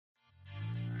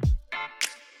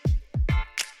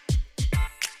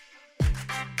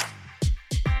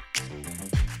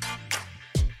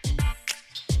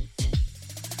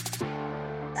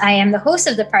I am the host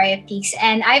of the Pride Peaks,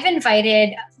 and I've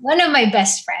invited one of my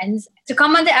best friends to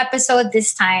come on the episode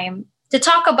this time to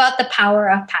talk about the power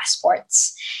of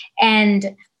passports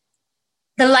and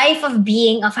the life of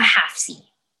being of a halfsy.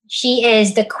 She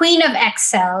is the queen of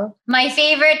Excel, my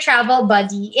favorite travel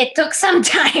buddy. It took some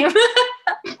time.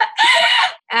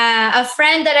 A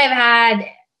friend that I've had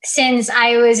since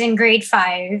I was in grade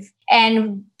 5,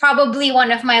 and probably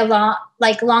one of my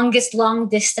longest long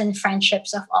distance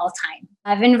friendships of all time.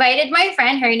 I've invited my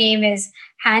friend. Her name is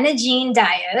Hannah Jean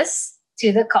Dias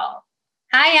to the call.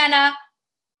 Hi, Hannah.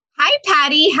 Hi,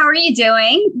 Patty. How are you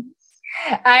doing?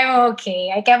 I'm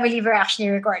okay. I can't believe we're actually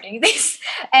recording this.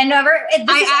 And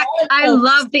I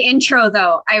love the intro,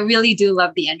 though. I really do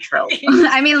love the intro.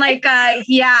 I mean,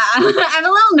 yeah, I'm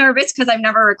a little nervous because I've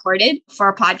never recorded for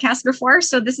a podcast before.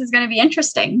 So this is going to be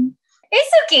interesting.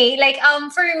 It's okay.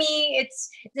 For me,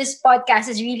 this podcast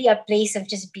is really a place of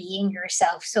just being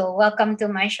yourself. So welcome to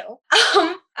my show.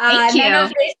 Thank you. None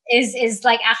of this is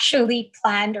actually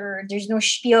planned, or there's no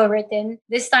spiel written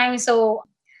this time. So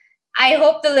I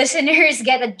hope the listeners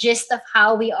get a gist of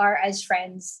how we are as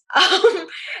friends.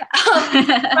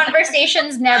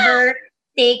 Conversations never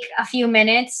take a few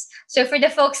minutes. So for the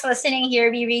folks listening here,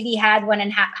 we really had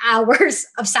 1.5 hours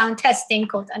of sound testing,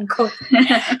 quote unquote.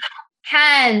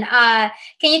 Can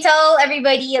you tell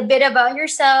everybody a bit about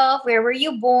yourself? Where were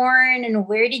you born and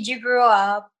where did you grow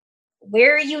up?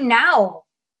 Where are you now?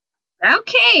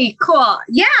 Okay, cool.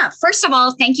 Yeah. First of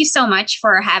all, thank you so much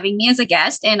for having me as a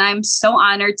guest. And I'm so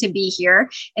honored to be here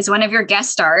as one of your guest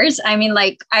stars. I mean,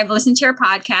 I've listened to your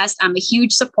podcast. I'm a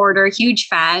huge supporter, huge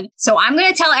fan. So I'm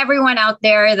going to tell everyone out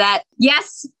there that,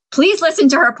 yes, please listen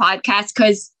to her podcast,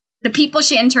 because the people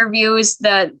she interviews,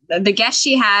 the guests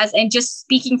she has, and just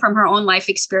speaking from her own life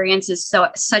experience is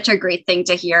such a great thing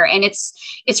to hear. And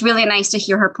it's really nice to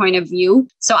hear her point of view.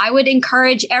 So I would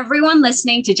encourage everyone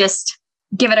listening to just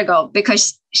give it a go,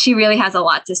 because she really has a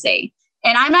lot to say.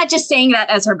 And I'm not just saying that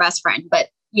as her best friend, but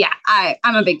yeah,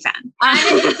 I'm a big fan. Anna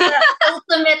is the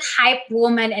ultimate hype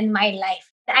woman in my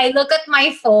life. I look at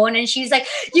my phone and she's like,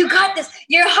 "You got this.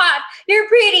 You're hot. You're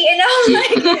pretty." And I'm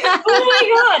like, "Oh my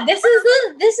God, this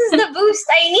is the boost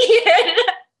I needed."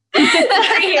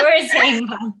 Sorry, you were saying,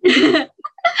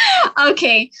 Mom.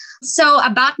 Okay. So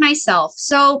about myself.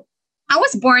 So I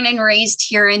was born and raised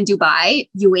here in Dubai,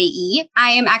 UAE.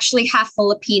 I am actually half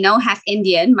Filipino, half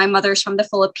Indian. My mother's from the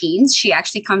Philippines. She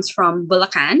actually comes from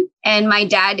Bulacan. And my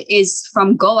dad is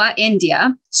from Goa,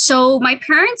 India. So my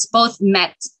parents both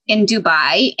met in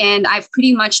Dubai, and I've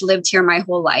pretty much lived here my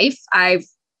whole life. I've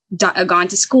gone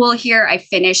to school here. I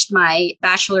finished my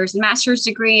bachelor's and master's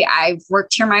degree. I've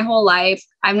worked here my whole life.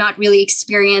 I've not really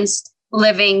experienced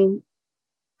living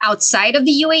outside of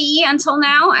the UAE until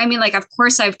now. I mean, of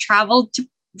course, I've traveled to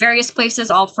various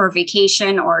places, all for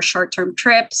vacation or short-term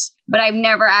trips, but I've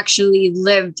never actually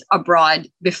lived abroad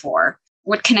before.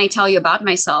 What can I tell you about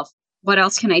myself? What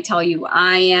else can I tell you?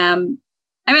 I'm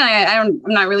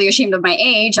not really ashamed of my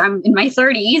age. I'm in my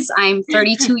 30s. I'm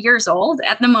 32 years old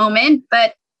at the moment,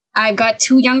 but I've got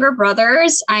 2 younger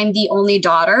brothers. I'm the only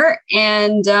daughter,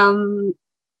 and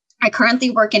I currently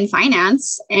work in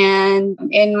finance, and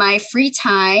in my free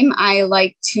time, I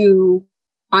like to,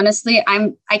 honestly,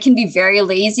 I can be very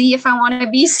lazy if I want to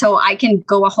be. So I can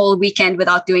go a whole weekend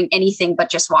without doing anything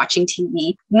but just watching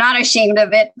TV. Not ashamed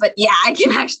of it, but yeah, I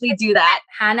can actually do that.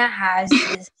 Hannah has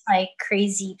this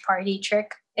crazy party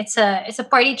trick. It's a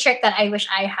party trick that I wish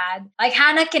I had.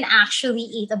 Hannah can actually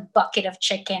eat a bucket of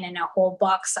chicken and a whole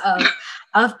box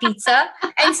of pizza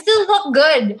and still look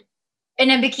good in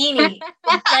a bikini.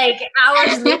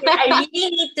 Hours later, I really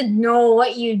need to know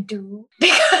what you do,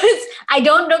 because I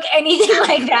don't look anything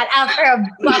like that after a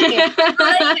bucket.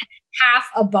 Not even half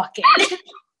a bucket.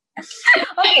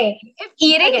 Okay. If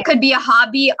eating could be a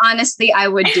hobby, honestly, I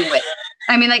would do it.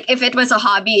 I mean, if it was a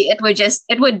hobby,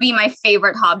 it would be my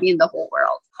favorite hobby in the whole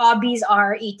world. Hobbies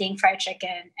are eating fried chicken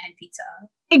and pizza.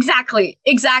 Exactly.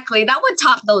 That would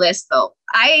top the list, though.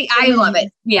 I love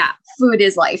it. Yeah. Food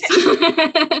is life.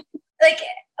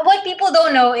 What people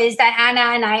don't know is that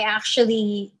Hannah and I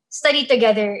actually studied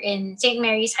together in St.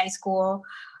 Mary's High School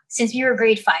since we were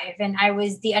grade 5. And I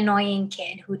was the annoying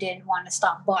kid who didn't want to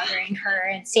stop bothering her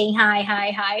and saying, hi.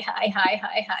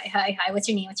 What's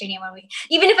your name?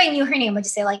 Even if I knew her name, I'd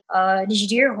just say did you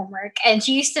do your homework? And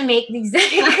she used to make these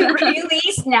really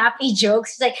snappy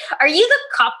jokes. She's like, are you the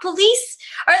cop police?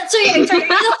 Sorry, are you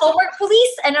the homework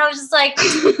police? And I was just like,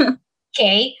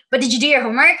 okay, but did you do your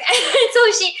homework?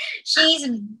 So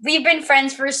we've been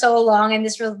friends for so long, and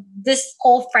this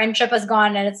whole friendship has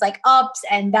gone, and it's ups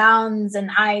and downs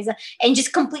and highs and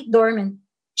just complete dormant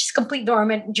just complete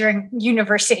dormant during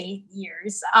university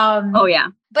years. Oh, yeah.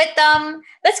 But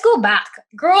let's go back.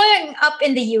 Growing up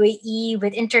in the UAE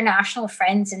with international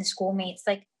friends and schoolmates,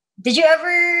 like, did you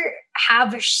ever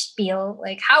have a spiel?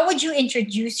 Like, how would you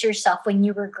introduce yourself when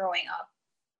you were growing up?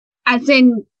 As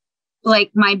in,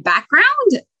 like, my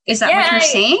background? Is that what you're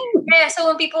saying? Yeah. So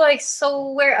when people are like,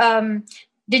 so where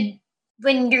did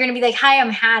when you're gonna be like, hi, I'm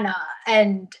Hannah,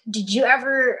 and did you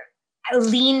ever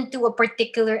lean to a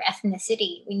particular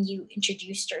ethnicity when you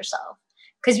introduced yourself?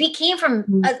 Because we came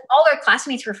from all our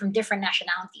classmates were from different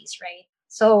nationalities, right?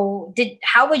 So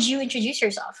how would you introduce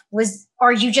yourself?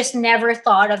 Or you just never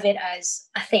thought of it as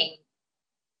a thing?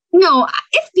 No,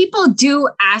 if people do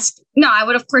ask, no, I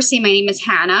would of course say my name is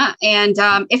Hannah. And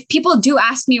if people do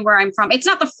ask me where I'm from, it's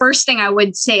not the first thing I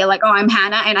would say, like, oh, I'm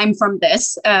Hannah and I'm from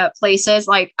this places.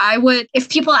 Like I would, if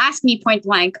people ask me point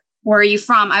blank, where are you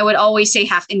from? I would always say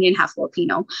half Indian, half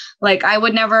Filipino. Like I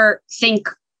would never think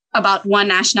about one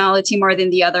nationality more than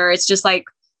the other. It's just like,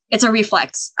 it's a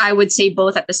reflex. I would say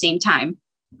both at the same time.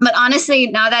 But honestly,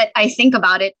 now that I think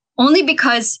about it, only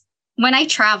because when I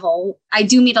travel, I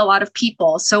do meet a lot of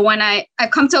people. So when I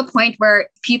come to a point where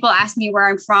people ask me where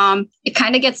I'm from, it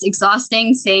kind of gets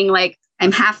exhausting saying like,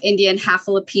 I'm half Indian, half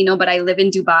Filipino, but I live in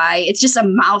Dubai. It's just a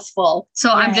mouthful. So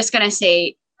yeah. I'm just going to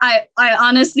say, I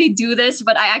honestly do this,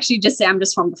 but I actually just say I'm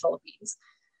just from the Philippines.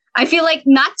 I feel like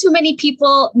not too many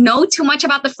people know too much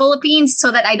about the Philippines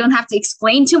so that I don't have to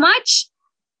explain too much,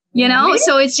 you know? Really?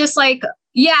 So it's just like,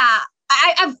 yeah,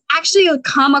 I've actually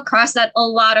come across that a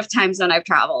lot of times when I've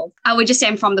traveled. I would just say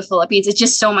I'm from the Philippines. It's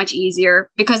just so much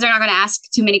easier because they're not going to ask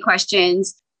too many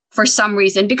questions for some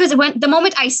reason. Because the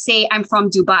moment I say I'm from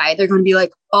Dubai, they're going to be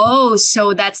like, oh,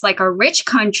 so that's like a rich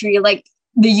country. Like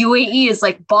the UAE is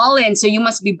like ballin', so you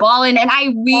must be ballin'. And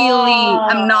I really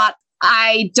am not,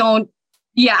 I'm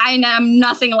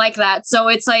nothing like that. So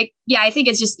it's like, yeah, I think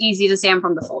it's just easy to say I'm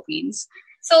from the Philippines.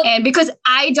 So, and because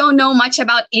I don't know much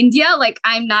about India, like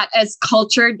I'm not as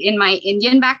cultured in my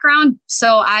Indian background.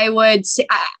 So I would say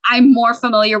I'm more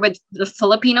familiar with the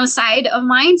Filipino side of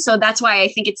mine. So that's why I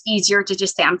think it's easier to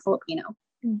just say I'm Filipino.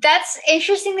 That's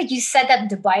interesting that you said that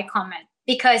Dubai comment,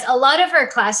 because a lot of our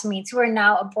classmates who are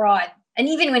now abroad, and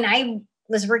even when I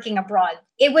was working abroad,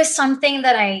 it was something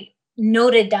that I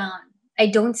noted down. I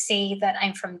don't say that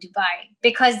I'm from Dubai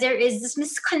because there is this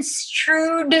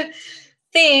misconstrued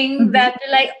thing that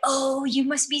they're like, oh, you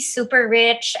must be super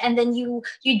rich, and then you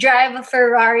drive a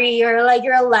Ferrari or like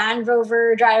you're a Land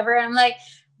Rover driver. And I'm like,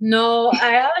 no,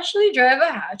 I actually drive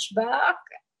a hatchback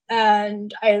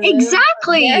and I live a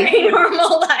very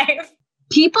normal life.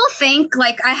 People think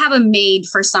like I have a maid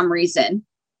for some reason.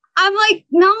 I'm like,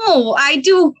 no, I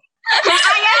do.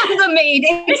 I am the maid.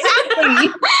 Exactly.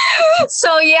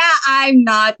 So yeah, I'm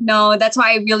not. No, that's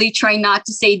why I really try not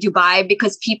to say Dubai,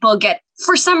 because people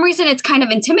for some reason, it's kind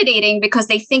of intimidating because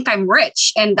they think I'm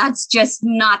rich, and that's just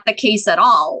not the case at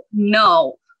all.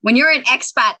 No, when you're an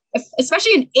expat,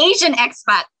 especially an Asian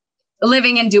expat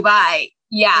living in Dubai,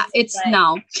 yeah, it's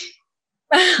no,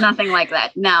 nothing like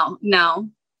that. No.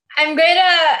 I'm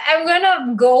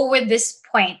gonna go with this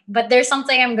point, but there's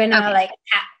something I'm gonna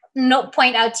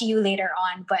point out to you later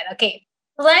on. But okay,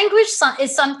 language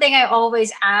is something I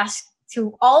always ask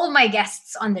to all of my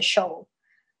guests on the show.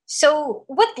 So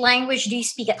what language do you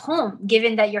speak at home,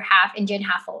 given that you're half Indian,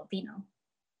 half Filipino?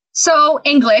 So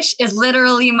English is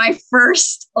literally my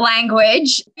first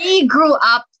language. We grew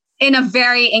up in a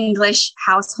very English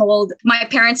household. My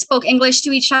parents spoke English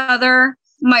to each other.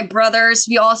 My brothers,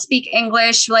 we all speak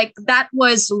English. Like that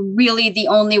was really the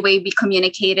only way we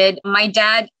communicated. My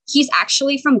dad, he's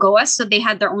actually from Goa, so they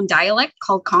had their own dialect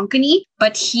called Konkani,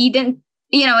 but he didn't,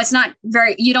 it's not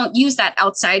you don't use that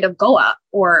outside of Goa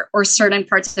or certain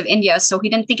parts of India. So he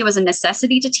didn't think it was a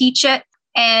necessity to teach it.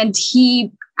 And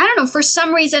I don't know, for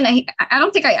some reason, I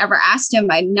don't think I ever asked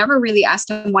him. I never really asked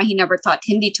him why he never taught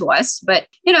Hindi to us. But,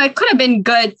 it could have been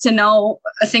good to know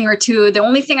a thing or two. The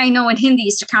only thing I know in Hindi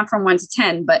is to count from 1 to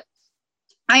 10. But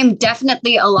I am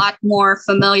definitely a lot more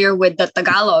familiar with the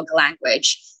Tagalog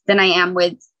language than I am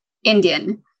with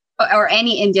Indian or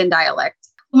any Indian dialect.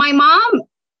 My mom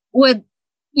would,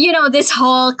 this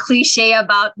whole cliche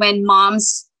about when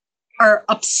moms are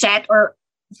upset or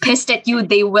pissed at you,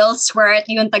 they will swear at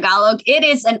you in Tagalog. It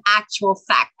is an actual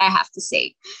fact, I have to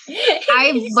say.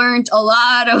 I've learned a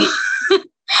lot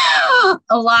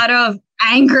of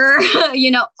anger,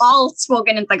 all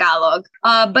spoken in Tagalog.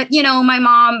 But my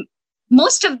mom,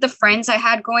 most of the friends I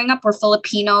had growing up were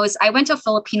Filipinos. I went to a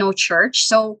Filipino church,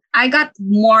 so I got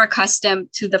more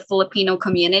accustomed to the Filipino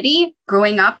community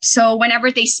growing up. So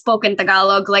whenever they spoke in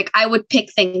Tagalog, like I would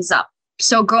pick things up.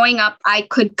 So growing up, I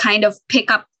could kind of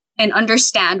pick up and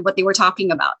understand what they were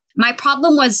talking about. My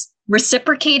problem was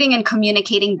reciprocating and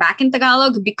communicating back in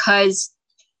Tagalog because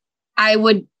I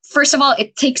would, first of all,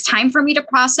 it takes time for me to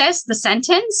process the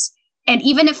sentence. And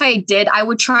even if I did, I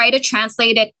would try to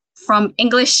translate it from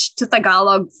English to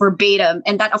Tagalog verbatim.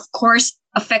 And that, of course,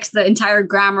 affects the entire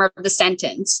grammar of the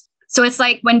sentence. So it's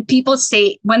like when people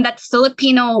say,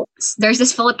 there's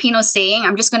this Filipino saying,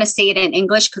 I'm just going to say it in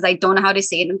English because I don't know how to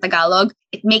say it in Tagalog.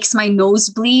 It makes my nose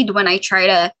bleed when I try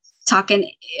to talk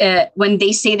when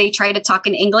they say they try to talk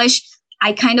in English.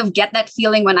 I kind of get that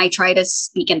feeling when I try to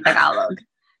speak in Tagalog.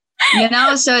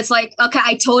 So it's like, okay,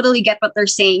 I totally get what they're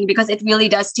saying because it really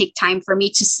does take time for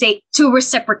me to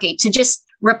reciprocate, to just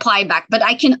reply back. But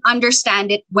I can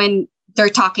understand it when they're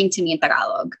talking to me in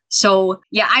Tagalog. So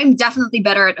yeah, I'm definitely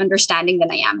better at understanding than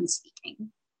I am in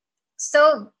speaking.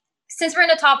 So since we're on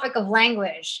the topic of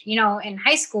language, in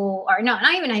high school, or no,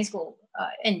 not even high school,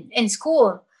 in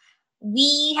school,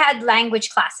 we had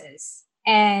language classes.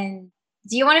 And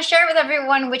do you want to share with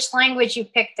everyone which language you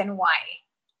picked and why?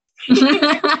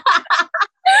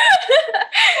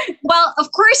 Well,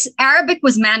 of course, Arabic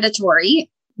was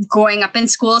mandatory growing up in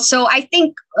school. So I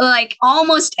think like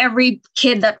almost every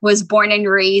kid that was born and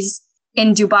raised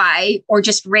in Dubai or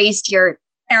just raised here,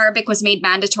 Arabic was made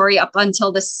mandatory up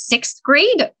until the 6th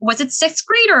grade. Was it 6th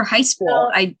grade or high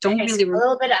school? I don't really remember. A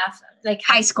little bit after, like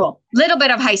high school. Little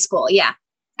bit of high school, yeah.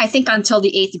 I think until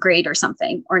the 8th grade or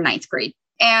something, or 9th grade.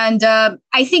 And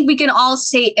I think we can all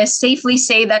safely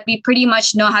say that we pretty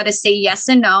much know how to say yes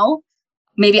and no.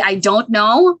 Maybe I don't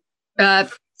know.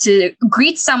 To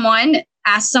greet someone,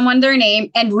 ask someone their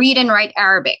name, and read and write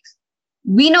Arabic.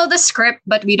 We know the script,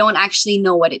 but we don't actually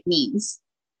know what it means.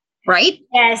 Right?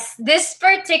 Yes. This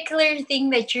particular thing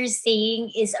that you're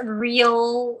saying is a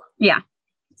real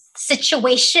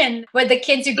situation with the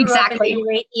kids who grew up in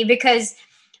the UAE. Because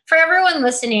for everyone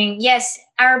listening, yes,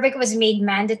 Arabic was made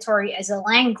mandatory as a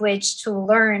language to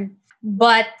learn.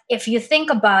 But if you think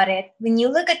about it, when you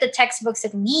look at the textbooks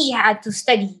that we had to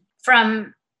study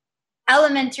from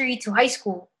elementary to high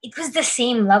school, it was the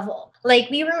same level. Like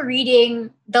we were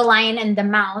reading The Lion and the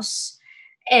Mouse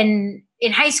in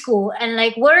high school. And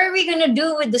like, what are we going to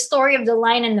do with the story of The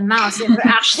Lion and the Mouse if we're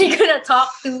actually going to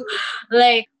talk to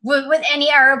like with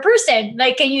any Arab person?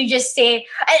 Like, can you just say,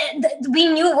 we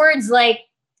knew words like,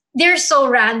 they're so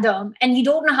random and you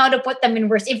don't know how to put them in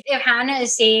words. If Hannah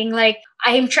is saying like,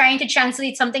 I am trying to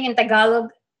translate something in Tagalog,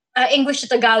 English to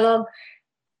Tagalog,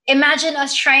 imagine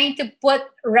us trying to put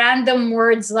random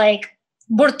words like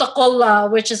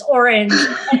burtakola, which is orange,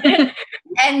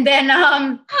 and then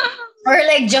or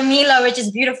like Jamila, which is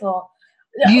beautiful.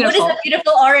 What is a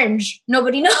beautiful orange?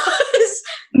 Nobody knows.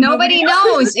 Nobody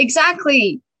knows.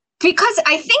 Exactly. Because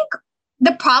I think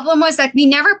the problem was that we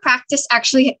never practiced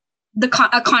actually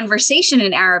a conversation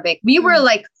in Arabic. We were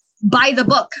like by the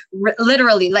book,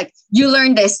 literally. Like you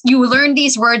learn this, you learn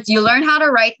these words, you learn how to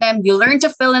write them, you learn to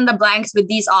fill in the blanks with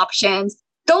these options.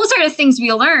 Those are the things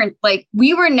we learned. Like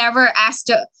we were never asked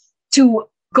to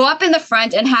go up in the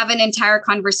front and have an entire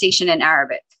conversation in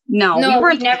Arabic. No,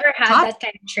 we never had that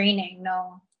kind of training.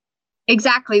 No.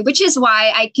 Exactly. Which is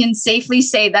why I can safely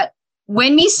say that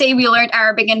when we say we learned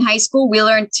Arabic in high school, we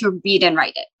learned to read and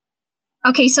write it.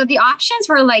 Okay, so the options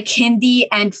were like Hindi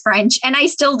and French, and I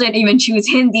still didn't even choose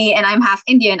Hindi, and I'm half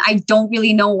Indian. I don't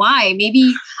really know why.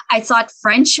 Maybe I thought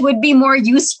French would be more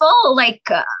useful, like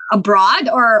abroad,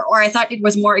 or I thought it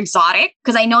was more exotic,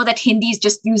 because I know that Hindi is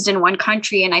just used in one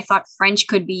country, and I thought French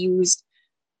could be used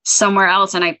somewhere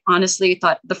else. And I honestly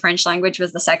thought the French language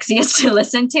was the sexiest to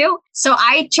listen to. So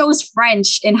I chose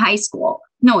French in high school.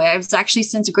 No, it was actually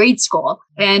since grade school.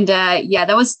 And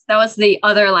that was the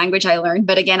other language I learned.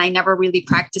 But again, I never really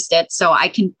practiced it. So I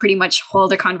can pretty much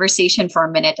hold a conversation for a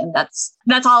minute, and that's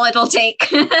all it'll take.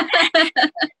 There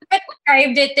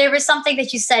was something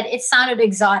that you said, it sounded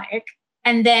exotic.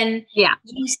 And then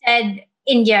you said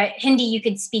Hindi, you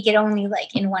could speak it only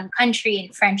like in one country.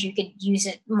 In French, you could use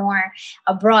it more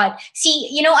abroad.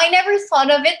 See, I never thought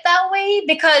of it that way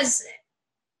because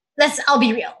I'll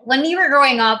be real. When we were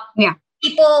growing up,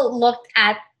 people looked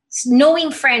at knowing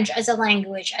French as a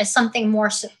language as something more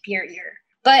superior.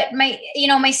 But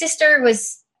my sister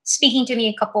was speaking to me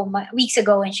a couple weeks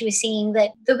ago, and she was saying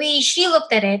that the way she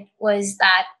looked at it was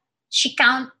that she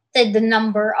counted the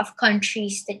number of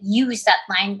countries that use that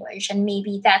language, and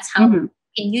maybe that's how we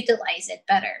can utilize it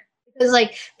better. Because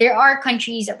like there are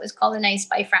countries that was colonized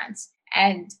by France,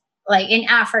 and like in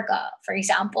Africa, for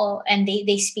example, and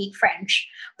they speak French.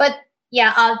 But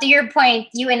to your point,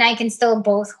 you and I can still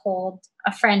both hold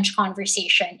a French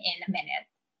conversation in a minute.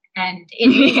 And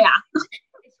it's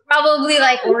probably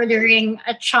like ordering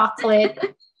a chocolate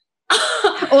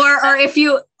Or if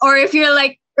you're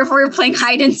like, if we're playing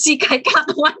hide and seek, I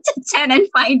count 1 to 10 and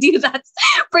find you. That's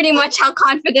pretty much how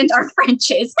confident our French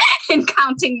is in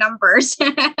counting numbers.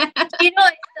 I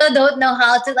still don't know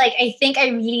how to, like, I think I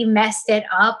really messed it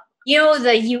up.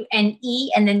 The UNE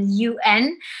and then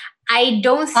UN. I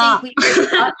don't think we were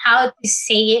taught how to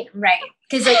say it right.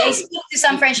 Because, like, I speak to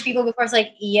some French people before, it's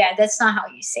like, yeah, that's not how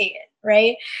you say it,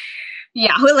 right?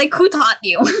 Yeah, who taught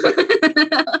you?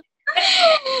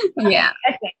 Yeah.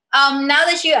 Okay. Now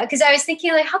that because I was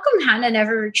thinking, like, how come Hannah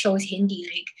never chose Hindi?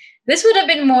 Like, this would have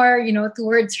been more,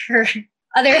 towards her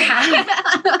other half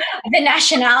the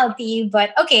nationality.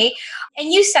 But okay.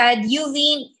 And you said you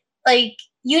lean, like,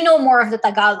 more of the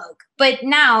Tagalog. But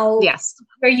now, Yes.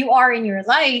 where you are in your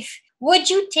life, would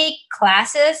you take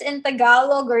classes in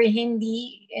Tagalog or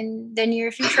Hindi in the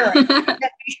near future? Or in the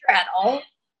future at all?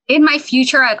 In my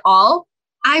future at all,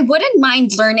 I wouldn't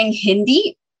mind learning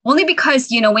Hindi, only because,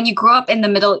 when you grow up in the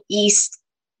Middle East,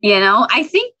 I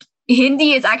think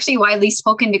Hindi is actually widely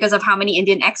spoken because of how many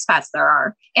Indian expats there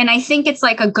are. And I think it's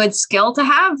like a good skill to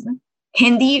have,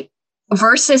 Hindi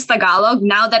versus Tagalog.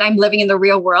 Now that I'm living in the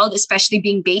real world, especially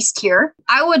being based here,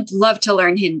 I would love to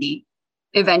learn Hindi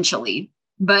eventually.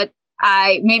 But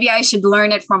maybe I should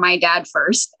learn it from my dad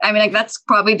first. I mean, like, that's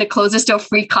probably the closest to a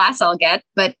free class I'll get.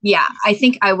 But yeah, I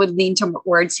think I would lean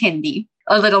towards Hindi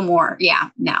a little more. Yeah,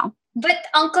 now. But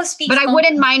Uncle speaks. But I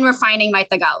wouldn't mind refining my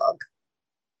Tagalog.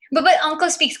 But Uncle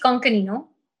speaks Konkani, no?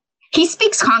 He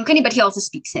speaks Konkani, but he also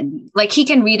speaks Hindi. Like, he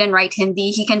can read and write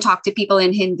Hindi. He can talk to people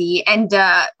in Hindi. And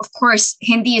of course,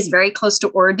 Hindi is very close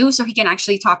to Urdu. So he can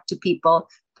actually talk to people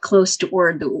close to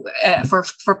Urdu for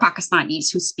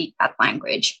Pakistanis who speak that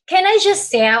language. Can I just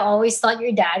say, I always thought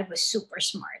your dad was super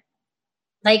smart.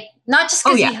 Like, not just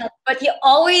because he helped, but he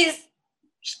always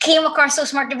came across so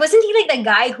smart. Wasn't he like the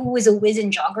guy who was a whiz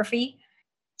in geography?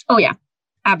 Oh, yeah,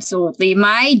 absolutely.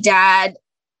 My dad,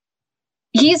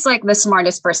 he's like the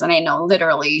smartest person I know,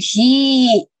 literally.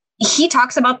 He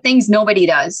talks about things nobody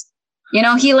does.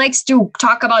 He likes to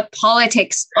talk about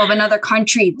politics of another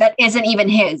country that isn't even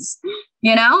his.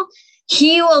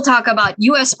 He will talk about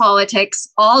US politics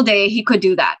all day. He could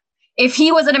do that. If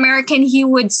he was an American, he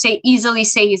would easily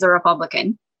say he's a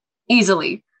Republican.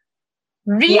 Easily.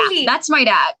 Really? Yeah, that's my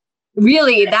dad.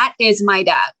 Really, that is my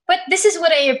dad. But this is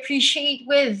what I appreciate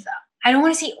with, I don't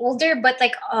want to say older, but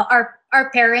like our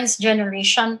parents'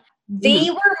 generation. They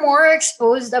were more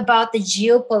exposed about the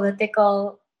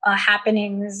geopolitical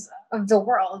happenings of the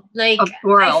world. Like,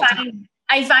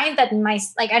 I find that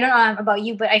I don't know about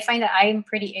you, but I find that I'm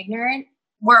pretty ignorant.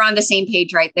 We're on the same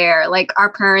page right there. Like,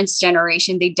 our parents'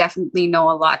 generation, they definitely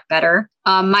know a lot better.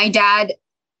 My dad,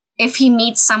 if he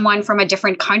meets someone from a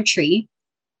different country,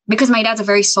 because my dad's a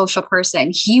very social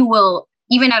person, he will,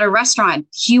 even at a restaurant,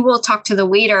 he will talk to the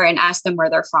waiter and ask them where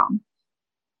they're from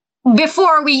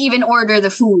before we even order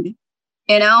the food.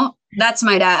 That's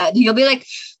my dad. He'll be like,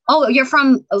 oh, you're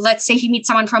from, let's say he meets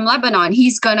someone from Lebanon.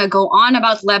 He's going to go on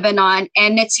about Lebanon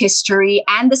and its history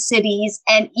and the cities.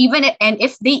 And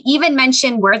if they even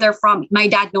mention where they're from, my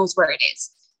dad knows where it is.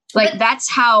 Like, that's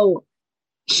how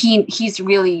he's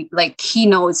really, like, he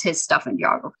knows his stuff in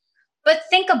geography. But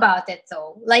think about it,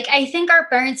 though. Like, I think our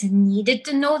parents needed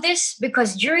to know this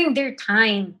because during their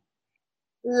time,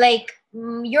 like,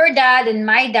 your dad and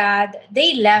my dad,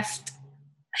 they left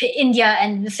India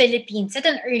and the Philippines at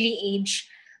an early age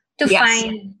to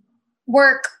find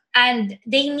work, and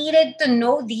they needed to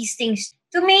know these things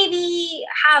to maybe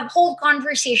hold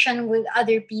conversation with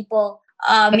other people,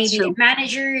 maybe their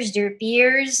managers, their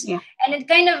peers, and it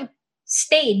kind of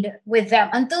stayed with them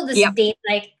until this date.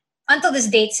 Like, until this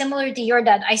date, similar to your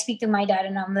dad, I speak to my dad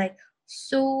and I'm like,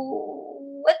 so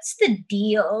what's the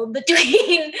deal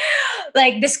between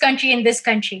like this country and this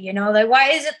country? Like,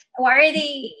 why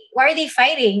are they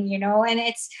fighting?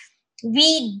 And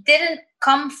we didn't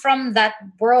come from that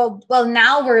world. Well,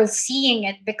 now we're seeing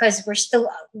it because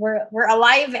we're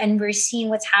alive and we're seeing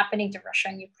what's happening to Russia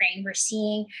and Ukraine. We're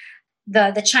seeing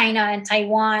the China and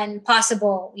Taiwan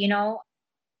possible,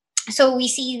 So we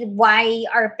see why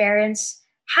our parents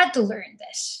had to learn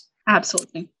this.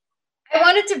 Absolutely. I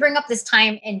wanted to bring up this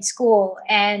time in school,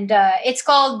 and it's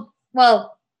called,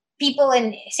 people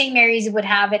in St. Mary's would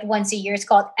have it once a year. It's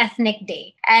called Ethnic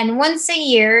Day. And once a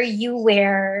year, you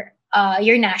wear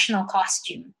your national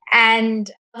costume. And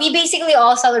we basically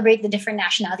all celebrate the different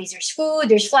nationalities. There's food,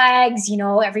 there's flags,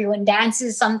 everyone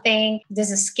dances something,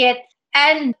 there's a skit.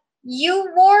 And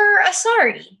you wore a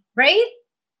sari, right?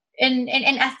 In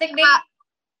Ethnic Day?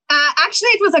 Actually,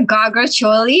 it was a gagra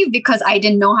choli because I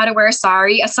didn't know how to wear a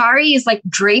sari. A sari is like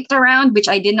draped around, which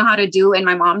I didn't know how to do, and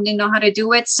my mom didn't know how to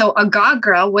do it. So a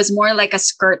gagra was more like a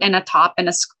skirt and a top and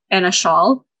a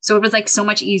shawl. So it was like so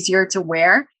much easier to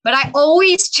wear. But I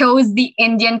always chose the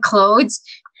Indian clothes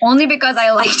only because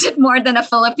I liked it more than the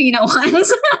Filipino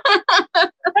ones.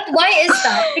 But why is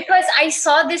that? Because I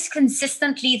saw this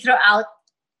consistently throughout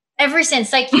ever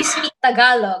since. Like you speak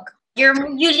Tagalog, you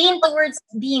lean towards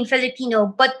being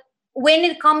Filipino, but when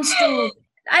it comes to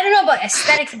I don't know about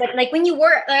aesthetics, but like when you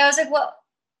wore, I was like, well,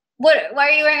 what? Why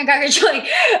are you wearing a gagachoy?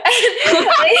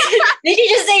 Did you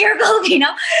just say you're Filipino?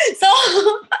 So,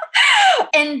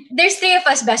 and there's three of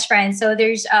us best friends. So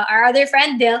there's our other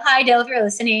friend Dil. Hi Dil, if you're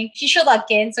listening. She's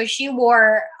Shulakin, so she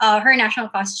wore her national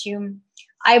costume.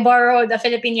 I borrowed a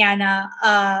Filipiniana,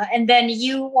 and then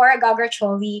you wore a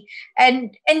gagacholi,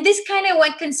 and this kind of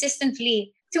went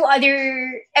consistently to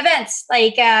other events,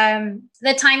 like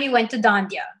the time we went to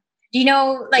Dandia. Do you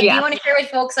know? Like, do you want to share with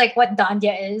folks like what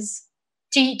Dandia is?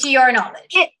 To your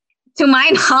knowledge. To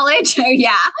my knowledge,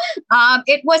 yeah.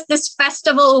 It was this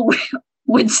festival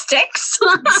with sticks,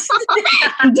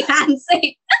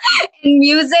 dancing and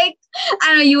music. I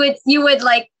don't know, you would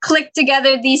like click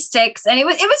together these sticks, and it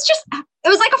was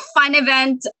like a fun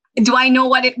event. Do I know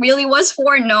what it really was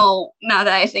for? No, now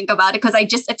that I think about it, because I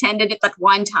just attended it at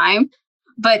one time.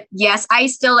 But yes, I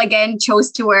still again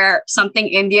chose to wear something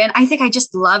Indian. I think I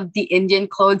just loved the Indian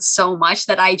clothes so much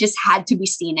that I just had to be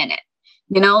seen in it.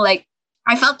 You know, like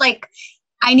I felt like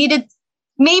I needed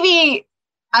maybe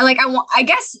I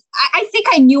guess I think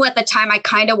I knew at the time I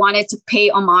kind of wanted to pay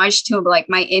homage to like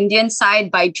my Indian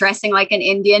side by dressing like an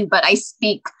Indian, but I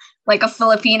speak like a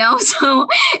Filipino. So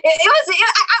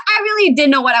I really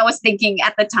didn't know what I was thinking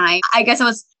at the time. I guess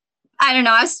I don't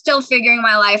know, I was still figuring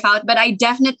my life out, but I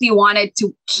definitely wanted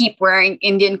to keep wearing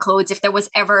Indian clothes if there was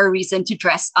ever a reason to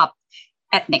dress up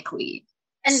ethnically.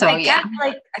 And so,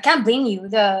 I can't blame you.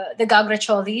 The gagra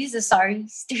cholis, the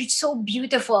saris, they're so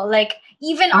beautiful. Like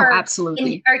even our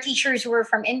teachers who were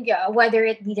from India, whether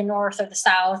it be the north or the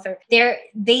south, or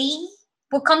they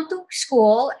will come to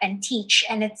school and teach,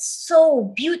 and it's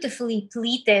so beautifully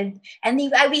pleated. And we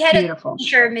had a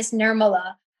teacher, Miss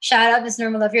Nirmala. Shout out, Miss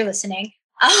Nirmala, if you're listening.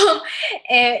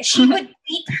 She would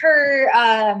pleat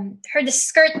the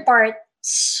skirt part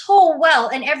so well,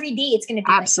 and every day it's going to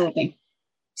be absolutely. Like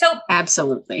so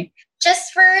absolutely.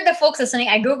 Just for the folks listening,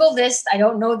 I Googled this. I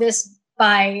don't know this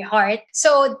by heart.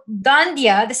 So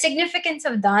Dandia, the significance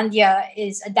of Dandia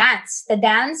is a dance. The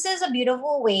dance is a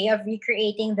beautiful way of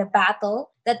recreating the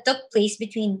battle that took place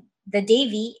between the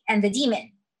Devi and the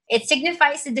demon. It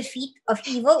signifies the defeat of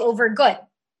evil over good.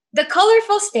 The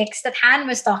colorful sticks that Han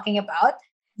was talking about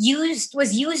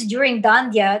was used during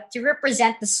Dandia to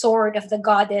represent the sword of the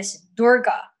goddess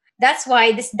Durga. That's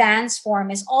why this dance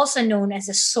form is also known as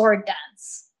a sword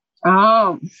dance.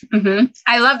 Oh, mm-hmm.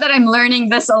 I love that I'm learning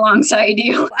this alongside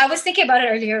you. I was thinking about it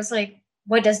earlier. I was like,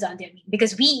 what does Dandia mean?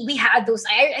 Because we had those.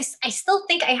 I still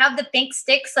think I have the pink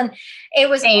sticks, and it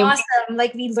was awesome.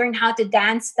 Like we learned how to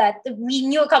dance. That we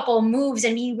knew a couple of moves,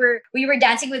 and we were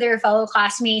dancing with our fellow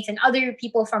classmates and other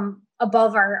people from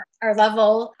above our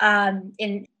level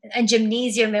in a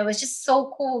gymnasium. It was just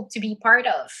so cool to be part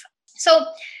of. So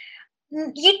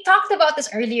you talked about this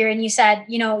earlier, and you said,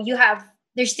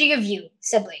 there's three of you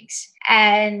siblings,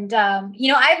 and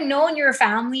I've known your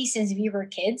family since we were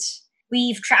kids.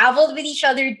 We've traveled with each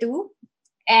other too,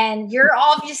 and you're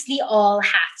obviously all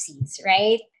halfsies,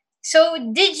 right?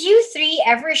 So did you three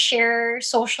ever share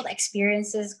social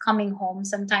experiences coming home?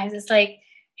 Sometimes it's like,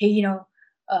 hey,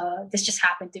 this just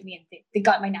happened to me, and they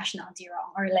got my nationality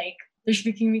wrong, or like they're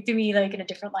speaking to me like in a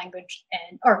different language,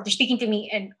 or they're speaking to me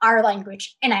in our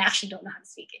language, and I actually don't know how to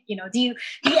speak it. Do you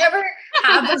ever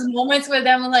have those moments with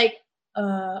them like,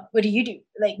 what do you do?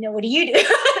 Like, no, what do you do?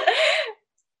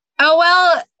 Oh,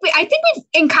 well, I think we've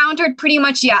encountered pretty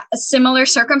much, similar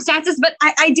circumstances, but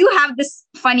I do have this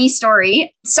funny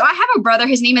story. So I have a brother,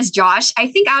 his name is Josh.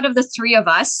 I think out of the three of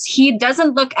us, he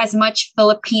doesn't look as much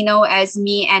Filipino as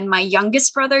me and my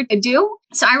youngest brother do.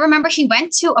 So I remember he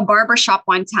went to a barber shop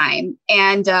one time,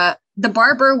 and the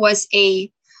barber is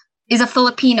a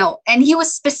Filipino, and he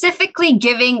was specifically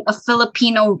giving a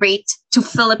Filipino rate to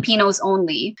Filipinos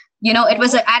only. It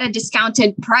was at a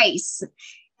discounted price.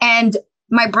 And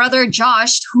my brother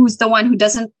Josh, who's the one who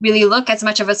doesn't really look as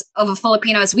much of a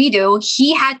Filipino as we do,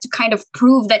 he had to kind of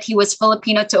prove that he was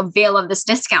Filipino to avail of this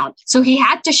discount. So he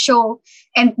had to show,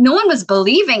 and no one was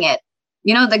believing it.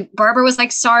 The barber was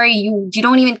like, sorry, you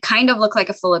don't even kind of look like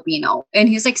a Filipino. And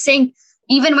he's like saying,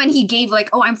 even when he gave like,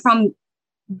 oh, I'm from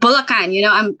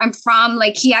Bulacan, I'm from,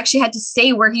 like, he actually had to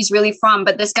say where he's really from.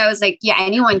 But this guy was like, yeah,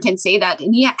 anyone can say that.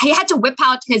 And he had to whip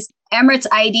out his Emirates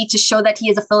ID to show that he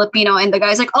is a Filipino. And the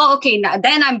guy's like, oh, okay, now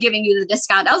then I'm giving you the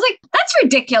discount. I was like, that's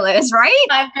ridiculous, right?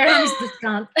 5 dirhams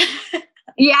discount.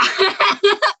 Yeah.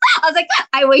 I was like,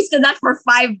 I wasted that for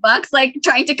 $5, like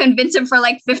trying to convince him for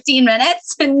like 15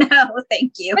 minutes. No,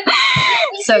 thank you.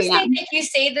 So yeah. You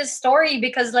say this story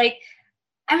because, like,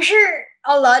 I'm sure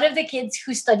a lot of the kids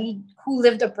who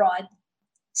lived abroad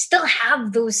still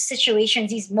have those situations,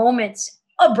 these moments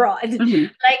abroad. Mm-hmm.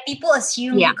 Like, people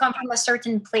assume you come from a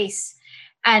certain place,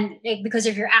 and like, because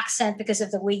of your accent, because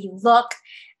of the way you look,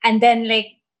 and then like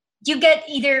you get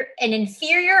either an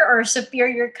inferior or a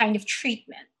superior kind of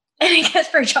treatment. And I guess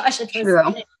for Josh, it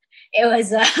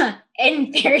was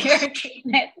inferior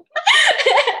treatment.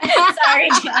 Sorry,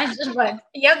 Josh, but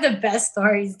you have the best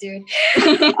stories, dude.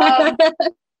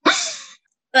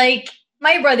 Like,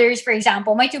 my brothers, for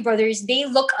example, my 2 brothers, they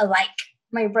look alike.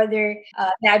 My brother,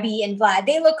 Gabby and Vlad,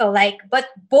 they look alike, but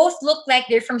both look like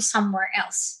they're from somewhere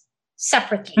else,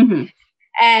 separately. Mm-hmm.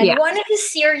 And one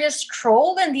is serious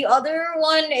troll, and the other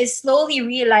one is slowly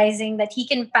realizing that he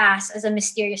can pass as a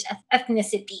mysterious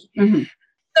ethnicity. Mm-hmm.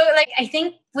 So, like, I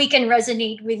think we can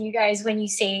resonate with you guys when you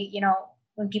say,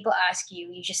 when people ask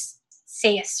you, you just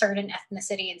say a certain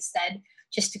ethnicity instead,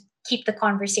 just to keep the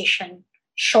conversation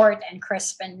short and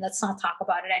crisp, and let's not talk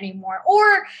about it anymore.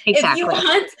 Or exactly.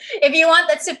 if you want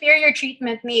that superior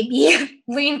treatment, maybe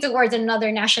lean towards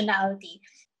another nationality.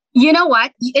 You know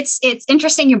what? It's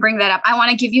interesting you bring that up. I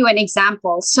want to give you an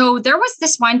example. So there was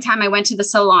this one time I went to the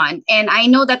salon, and I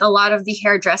know that a lot of the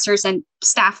hairdressers and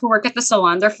staff who work at the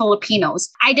salon, they're Filipinos.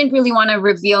 I didn't really want to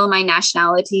reveal my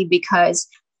nationality because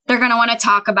they're going to want to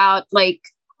talk about, like,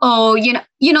 oh,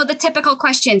 the typical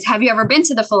questions. Have you ever been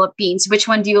to the Philippines? Which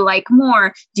one do you like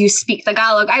more? Do you speak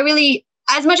Tagalog? I really,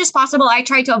 as much as possible, I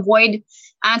try to avoid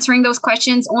answering those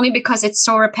questions only because it's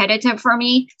so repetitive for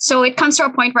me. So it comes to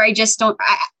a point where I just don't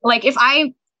like, if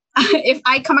I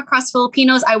come across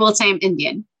Filipinos, I will say I'm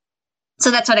Indian.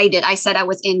 So that's what I did. I said I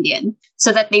was Indian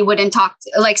so that they wouldn't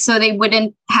so they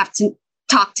wouldn't have to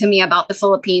talk to me about the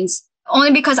Philippines,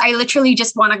 only because I literally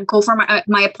just want to go for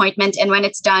my appointment. And when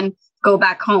it's done, go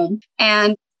back home.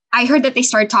 And I heard that they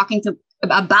started talking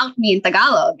about me in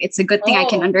Tagalog. It's a good thing I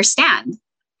can understand.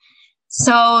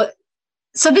 So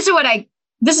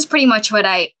this is pretty much what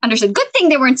I understood. Good thing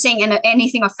they weren't saying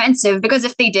anything offensive, because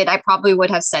if they did, I probably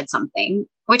would have said something,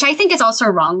 which I think is also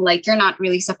wrong. Like, you're not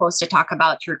really supposed to talk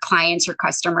about your clients or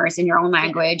customers in your own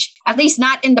language, at least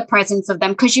not in the presence of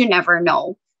them, because you never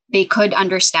know. They could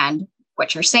understand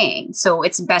what you're saying. So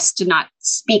it's best to not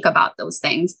speak about those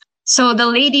things. So the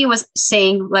lady was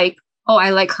saying, like, oh, I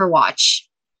like her watch.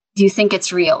 Do you think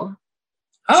it's real?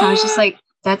 Oh. So I was just like,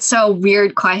 that's a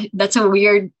weird question. That's a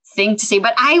weird thing to say,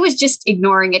 but I was just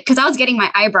ignoring it because I was getting my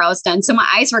eyebrows done. So my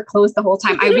eyes were closed the whole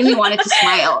time. I really wanted to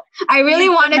smile.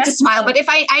 But if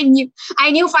I knew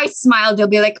if I smiled, they'll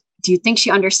be like, do you think she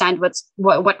understands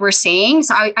what we're saying?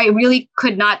 So I really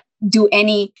could not do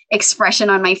any expression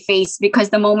on my face, because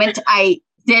the moment I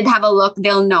did have a look,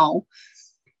 they'll know.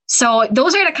 So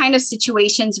those are the kind of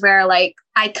situations where, like,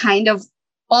 I kind of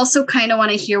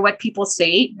want to hear what people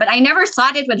say, but I never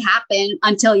thought it would happen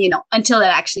until it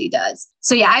actually does.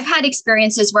 So yeah, I've had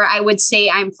experiences where I would say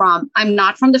I'm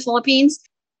not from the Philippines,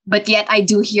 but yet I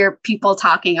do hear people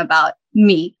talking about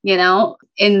me,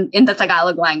 in the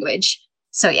Tagalog language.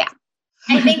 So yeah.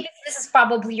 I think this is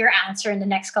probably your answer in the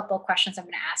next couple of questions I'm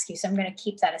going to ask you. So I'm going to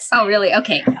keep that aside. Oh, really?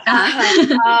 Okay.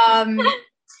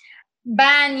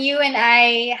 Ban, you and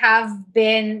I have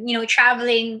been,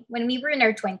 traveling when we were in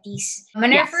our 20s.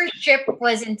 When our first trip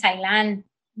was in Thailand,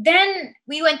 then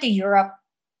we went to Europe.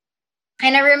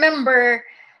 And I remember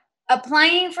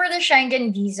applying for the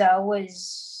Schengen visa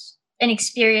was an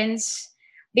experience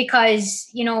because,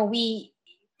 we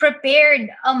prepared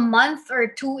a month or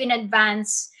 2 in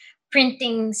advance,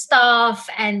 printing stuff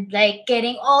and like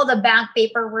getting all the bank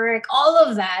paperwork, all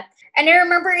of that. And I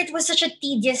remember it was such a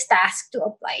tedious task to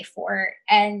apply for,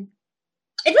 and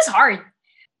it was hard.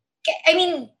 I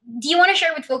mean, do you want to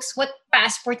share with folks what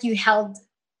passport you held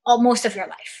most of your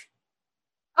life?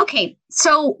 Okay,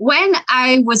 so when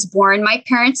I was born, my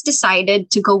parents decided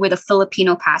to go with a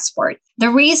Filipino passport.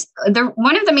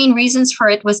 One of the main reasons for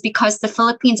it was because the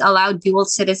Philippines allowed dual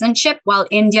citizenship while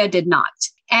India did not.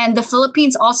 And the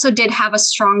Philippines also did have a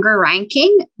stronger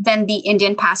ranking than the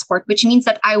Indian passport, which means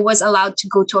that I was allowed to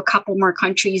go to a couple more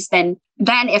countries than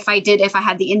if I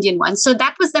had the Indian one. So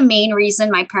that was the main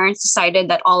reason my parents decided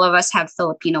that all of us have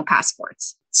Filipino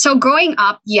passports. So growing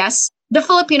up, yes, the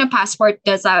Filipino passport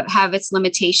does have its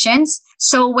limitations.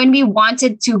 So when we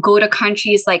wanted to go to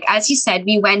countries, like, as you said,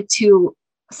 we went to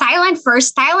Thailand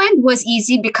first. Thailand was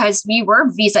easy because we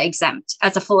were visa exempt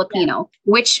as a Filipino,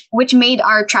 which made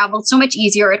our travel so much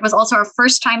easier. It was also our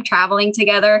first time traveling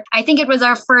together. I think it was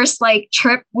our first like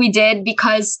trip we did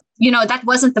because, that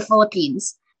wasn't the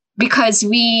Philippines, because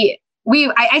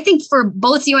I think for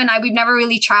both you and I, we've never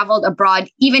really traveled abroad,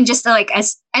 even just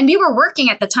and we were working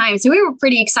at the time. So we were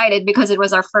pretty excited because it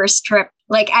was our first trip,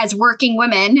 like as working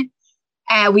women.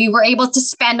 We were able to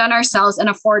spend on ourselves and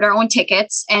afford our own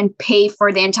tickets and pay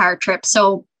for the entire trip.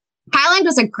 So Thailand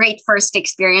was a great first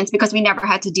experience because we never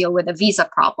had to deal with a visa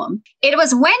problem. It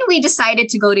was when we decided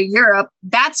to go to Europe,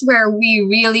 that's where we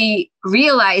really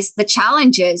realized the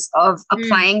challenges of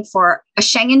applying for a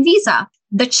Schengen visa.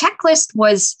 The checklist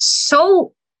was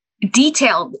so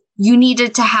detailed. You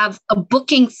needed to have a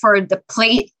booking for the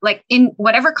place, like in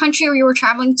whatever country you were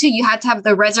traveling to, you had to have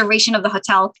the reservation of the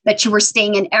hotel that you were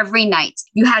staying in every night.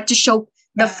 You had to show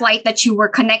the flight that you were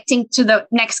connecting to the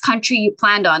next country you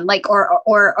planned on, like,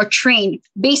 or a train.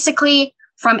 Basically,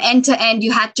 from end to end,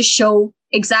 you had to show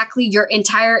exactly your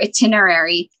entire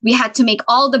itinerary. We had to make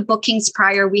all the bookings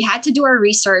prior. We had to do our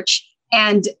research.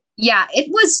 And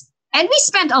and we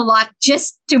spent a lot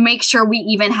just to make sure we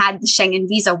even had the Schengen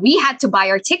visa. We had to buy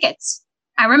our tickets.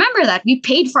 I remember that. We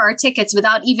paid for our tickets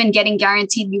without even getting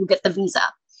guaranteed we would get the visa.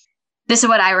 This is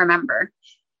what I remember.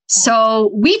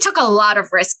 So we took a lot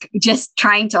of risk just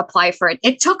trying to apply for it.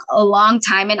 It took a long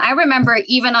time. And I remember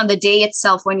even on the day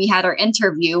itself, when we had our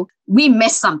interview, we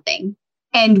missed something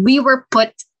and we were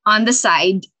put on the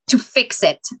side to fix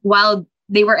it while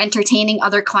they were entertaining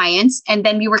other clients. And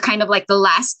then we were kind of like the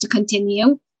last to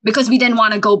continue, because we didn't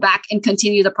want to go back and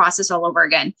continue the process all over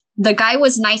again. The guy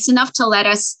was nice enough to let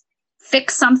us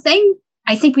fix something.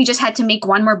 I think we just had to make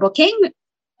one more booking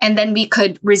and then we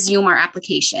could resume our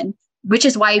application, which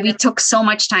is why we took so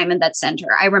much time in that center.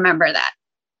 I remember that.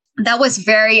 That was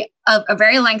a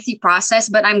very lengthy process,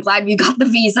 but I'm glad we got the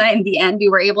visa in the end. We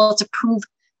were able to prove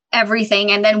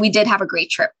everything. And then we did have a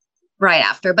great trip right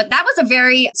after. But that was a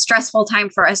very stressful time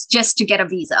for us just to get a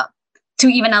visa, to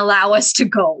even allow us to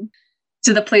go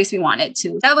to the place we wanted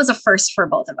to. That was a first for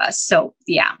both of us. So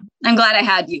yeah, I'm glad I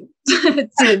had you to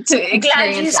experience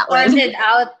glad you that one. sorted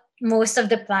out most of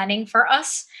the planning for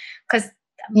us. Because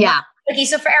okay,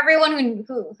 so for everyone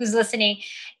who's listening,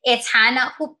 it's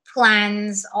Hannah who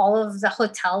plans all of the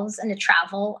hotels and the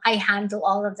travel. I handle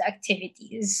all of the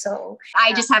activities. So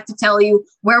I just have to tell you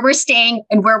where we're staying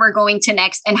and where we're going to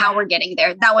next and how we're getting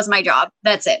there. That was my job.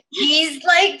 That's it. He's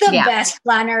like the best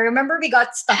planner. Remember, we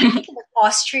got stuck in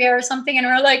Austria or something, and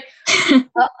we're like,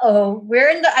 we're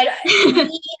in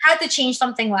we had to change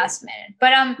something last minute.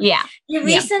 But you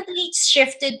recently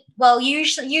shifted. Well, you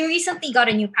recently got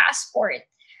a new passport.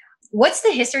 What's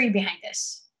the history behind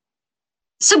this?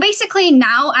 So basically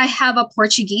now I have a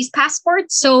Portuguese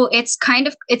passport. So it's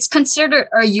considered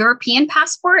a European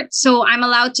passport. So I'm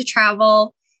allowed to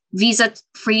travel visa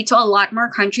free to a lot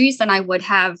more countries than I would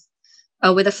have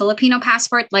with a Filipino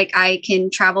passport. Like I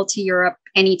can travel to Europe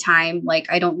anytime. Like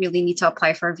I don't really need to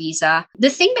apply for a visa.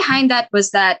 The thing behind that was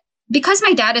that because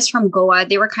my dad is from Goa,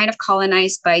 they were kind of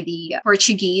colonized by the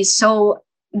Portuguese. So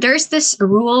there's this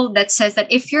rule that says that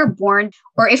if you're born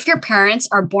or if your parents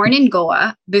are born in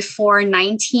Goa before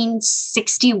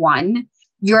 1961,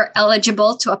 you're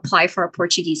eligible to apply for a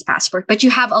Portuguese passport. But you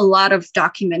have a lot of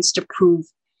documents to prove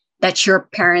that your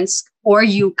parents or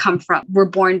you were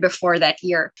born before that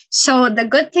year. So the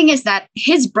good thing is that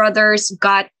his brothers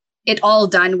got it all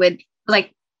done with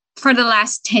for the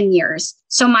last 10 years.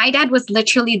 So my dad was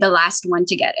literally the last one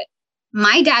to get it.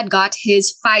 My dad got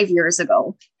his 5 years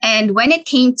ago. And when it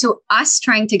came to us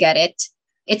trying to get it,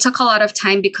 it took a lot of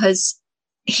time because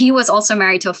he was also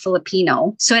married to a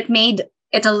Filipino. So it made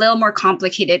it a little more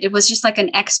complicated. It was just like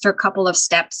an extra couple of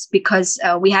steps because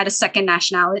we had a second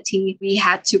nationality. We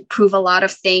had to prove a lot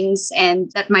of things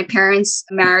and that my parents'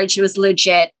 marriage was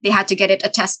legit. They had to get it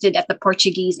attested at the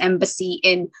Portuguese embassy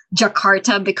in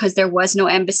Jakarta because there was no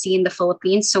embassy in the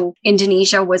Philippines. So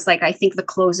Indonesia was I think the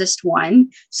closest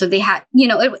one. So they had,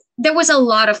 there was a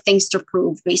lot of things to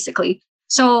prove basically.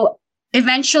 So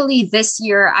eventually this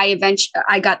year, I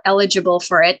got eligible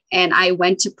for it and I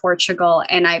went to Portugal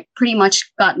and I pretty much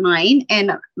got mine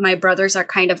and my brothers are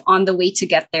kind of on the way to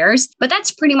get theirs. But that's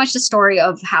pretty much the story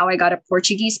of how I got a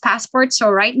Portuguese passport.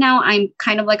 So right now I'm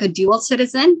kind of like a dual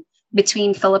citizen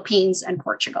between Philippines and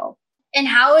Portugal. And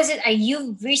how is it?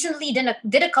 You recently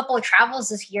did a couple of travels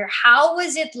this year. How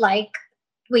was it like?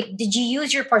 Wait, did you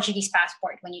use your Portuguese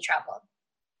passport when you traveled?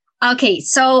 Okay,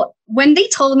 so when they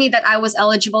told me that I was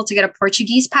eligible to get a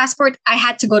Portuguese passport, I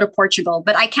had to go to Portugal,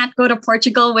 but I can't go to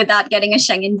Portugal without getting a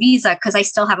Schengen visa because I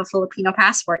still have a Filipino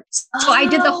passport. So I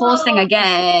did the whole thing Oh,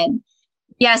 again.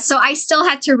 Yeah, so I still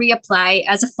had to reapply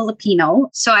as a Filipino.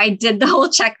 So I did the whole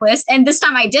checklist. And this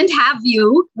time I didn't have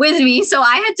you with me. So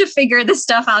I had to figure this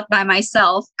stuff out by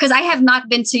myself because I have not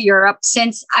been to Europe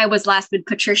since I was last with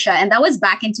Patricia. And that was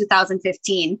back in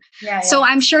 2015. yeah, So yeah.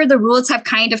 I'm sure the rules have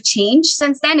kind of changed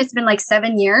since then. It's been like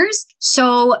 7 years.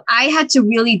 So I had to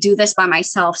really do this by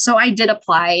myself. So I did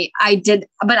apply. I did,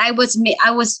 but I was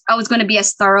going to be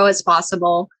as thorough as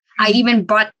possible. I Mhm. even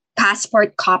bought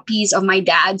passport copies of my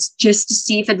dad's just to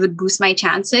see if it would boost my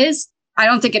chances. I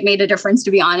don't think it made a difference,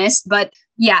 to be honest. But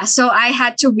yeah, so I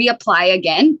had to reapply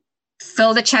again,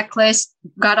 fill the checklist,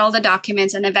 got all the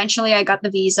documents, and eventually I got the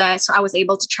visa. So I was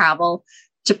able to travel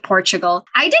to Portugal.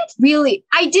 I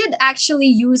did actually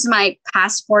use my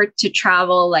passport to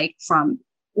travel like from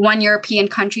one European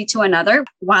country to another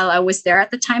while I was there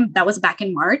at the time. That was back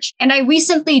in March. And I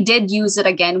recently did use it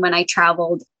again when I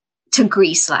traveled to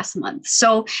Greece last month.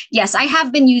 So yes, I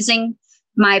have been using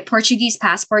my Portuguese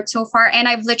passport so far, and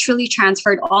I've literally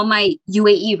transferred all my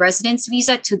UAE residence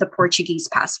visa to the Portuguese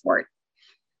passport.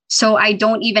 So I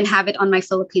don't even have it on my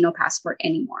Filipino passport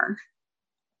anymore.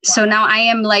 So now I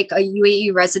am like a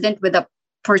UAE resident with a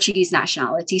Portuguese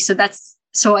nationality.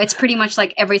 So it's pretty much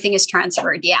like everything is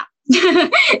transferred. Yeah.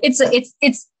 It's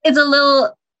a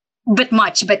little bit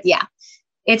much, but yeah.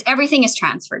 It's everything is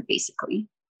transferred basically.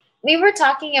 We were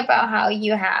talking about how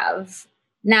you have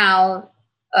now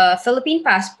a Philippine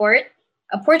passport,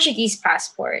 a Portuguese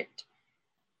passport.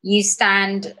 You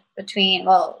stand between,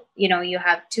 well, you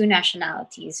have two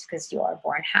nationalities because you are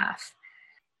born half.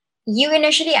 You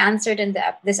initially answered in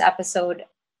this episode,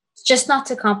 just not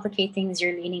to complicate things,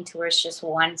 you're leaning towards just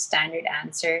one standard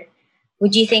answer.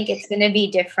 Would you think it's going to be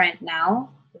different now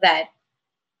that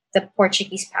the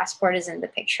Portuguese passport is in the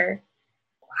picture?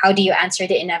 How do you answer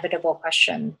the inevitable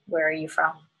question, where are you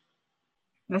from?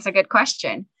 That's a good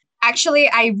question. Actually,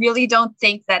 I really don't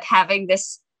think that having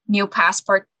this new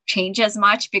passport changes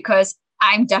much because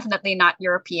I'm definitely not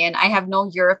European. I have no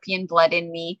European blood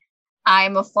in me.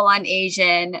 I'm a full-on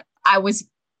Asian.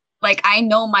 I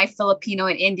know my Filipino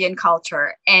and Indian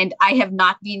culture, and I have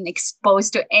not been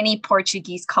exposed to any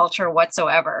Portuguese culture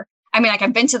whatsoever. I mean, like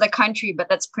I've been to the country, but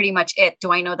that's pretty much it.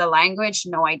 Do I know the language?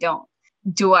 No, I don't.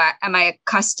 Am I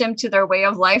accustomed to their way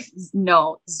of life?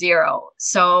 No, zero.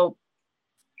 So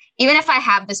even if I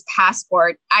have this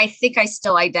passport, I think I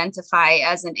still identify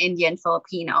as an Indian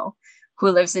Filipino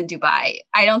who lives in Dubai.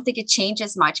 I don't think it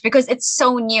changes much because it's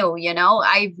so new,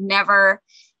 I've never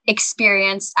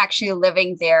experienced actually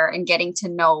living there and getting to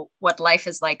know what life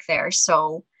is like there.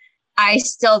 So I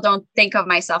still don't think of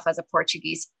myself as a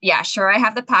Portuguese. Yeah, sure, I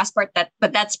have the passport, but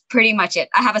that's pretty much it.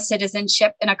 I have a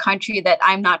citizenship in a country that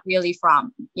I'm not really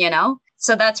from,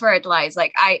 So that's where it lies.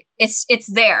 Like it's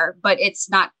there, but it's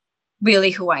not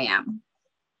really who I am.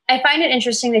 I find it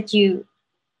interesting that you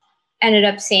ended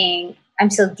up saying, I'm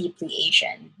still deeply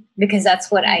Asian, because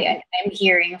that's what I'm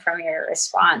hearing from your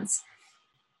response.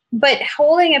 But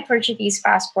holding a Portuguese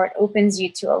passport opens you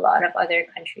to a lot of other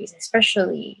countries,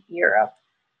 especially Europe.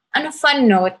 On a fun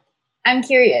note, I'm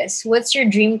curious, what's your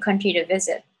dream country to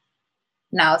visit?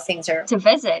 Now things are To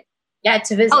visit. Yeah,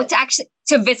 to visit. Oh,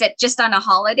 to visit just on a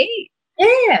holiday?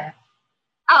 Yeah.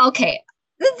 Oh, okay.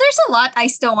 There's a lot I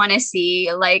still want to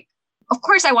see. Like, of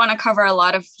course, I want to cover a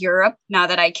lot of Europe now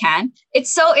that I can.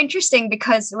 It's so interesting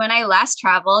because when I last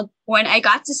traveled, when I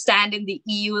got to stand in the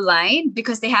EU line,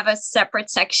 because they have a separate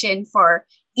section for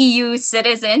EU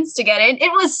citizens to get in,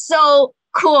 it was so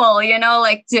cool,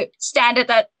 like to stand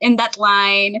in that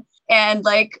line. And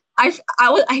like,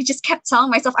 I just kept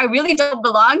telling myself, I really don't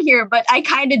belong here, but I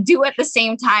kind of do at the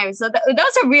same time. So that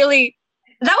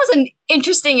was an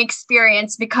interesting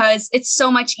experience because it's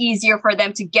so much easier for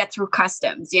them to get through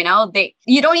customs. You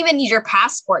don't even need your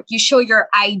passport. You show your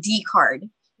ID card,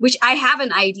 which I have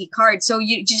an ID card. So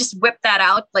you just whip that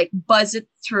out, like buzz it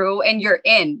through and you're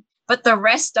in. But the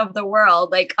rest of the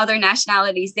world, like other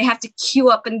nationalities, they have to queue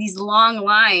up in these long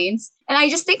lines. And I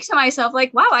just think to myself,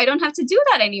 like, wow, I don't have to do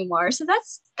that anymore. So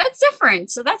that's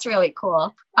different. So that's really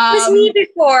cool. It was me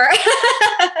before.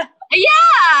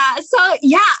 Yeah. So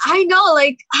yeah, I know.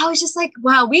 Like, I was just like,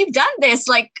 wow, we've done this.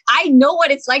 Like, I know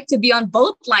what it's like to be on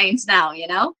both lines now,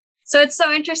 So it's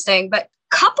so interesting. But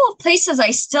a couple of places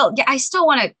I still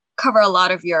want to cover a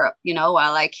lot of Europe,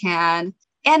 while I can.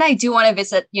 And I do want to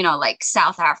visit, like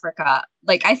South Africa.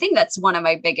 Like, I think that's one of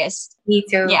my biggest. Me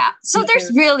too. Yeah. So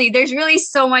there's really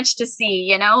so much to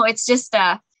see, It's just,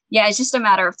 yeah, it's just a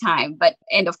matter of time. But,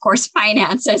 and of course,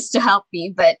 finances to help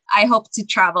me. But I hope to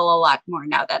travel a lot more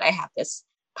now that I have this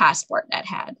passport that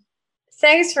had.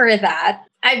 Thanks for that.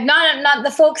 I'm not the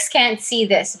folks can't see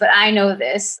this, but I know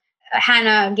this.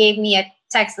 Hannah gave me a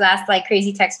text last, like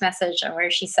crazy text message where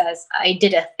she says, I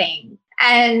did a thing.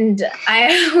 And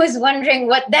I was wondering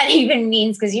what that even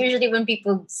means, because usually when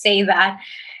people say that,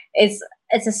 it's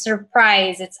a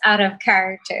surprise, it's out of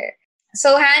character.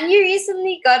 So Han, you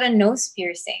recently got a nose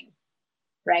piercing,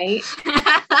 right?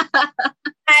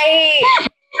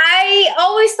 I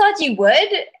always thought you would,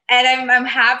 and I'm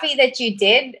happy that you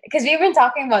did, because we've been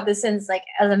talking about this since like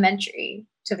elementary,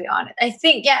 to be honest. I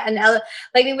think, yeah,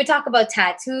 like we would talk about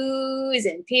tattoos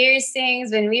and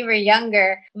piercings when we were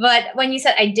younger. But when you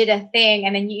said I did a thing,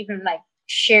 and then you even like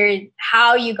shared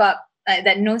how you got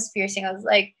that nose piercing, I was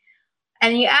like,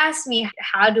 and you asked me,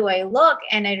 how do I look?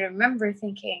 And I remember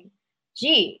thinking,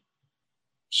 gee,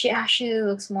 she actually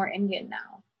looks more Indian now.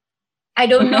 I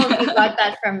don't know if you got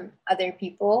that from other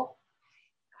people.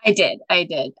 I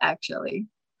did actually.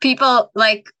 People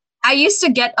like, I used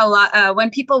to get a lot when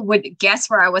people would guess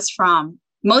where I was from.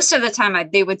 Most of the time,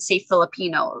 they would say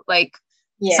Filipino. Like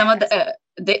some of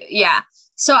yeah.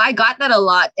 So I got that a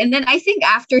lot, and then I think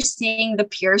after seeing the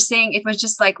piercing, it was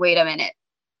just like, wait a minute,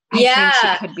 I think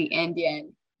she could be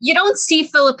Indian. You don't see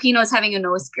Filipinos having a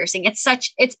nose piercing.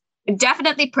 It's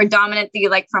definitely predominantly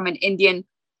like from an Indian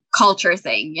culture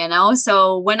thing, you know?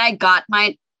 So when I got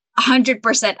mine,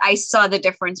 100%, I saw the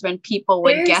difference when people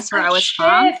would guess where I was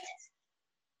from.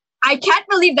 I can't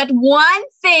believe that one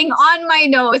thing on my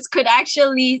nose could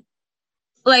actually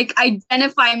like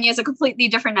identify me as a completely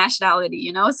different nationality,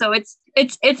 you know? So it's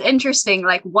interesting,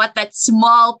 like what that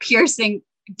small piercing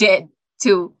did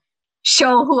to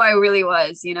show who I really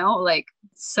was, you know? Like,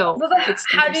 so but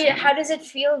how does it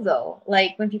feel though?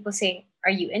 Like when people say,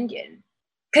 are you Indian?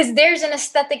 Because there's an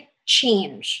aesthetic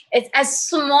change. It's as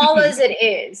small as it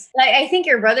is. Like I think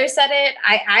your brother said it.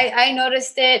 I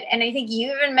noticed it, and I think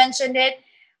you even mentioned it.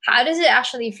 How does it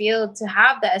actually feel to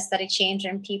have the aesthetic change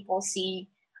and people see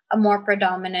a more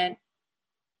predominant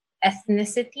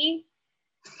ethnicity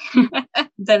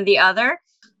than the other?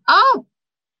 Oh,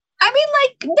 I mean,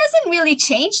 like, it doesn't really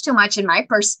change too much in my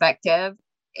perspective.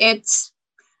 It's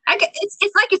like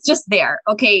it's just there.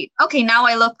 Okay, now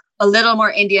I look a little more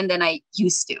Indian than I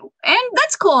used to. And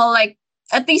that's cool. Like,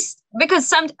 at least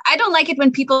because I don't like it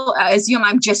when people assume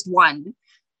I'm just one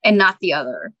and not the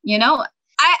other, you know?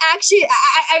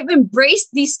 I've embraced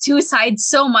these two sides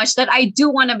so much that I do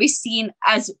want to be seen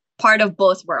as part of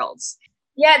both worlds.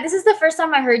 Yeah, this is the first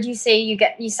time I heard you say you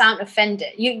sound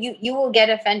offended. You will get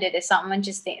offended if someone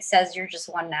just says you're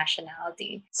just one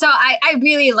nationality. So I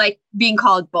really like being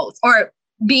called both, or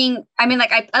I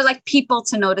like people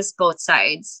to notice both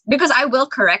sides, because I will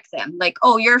correct them. Like,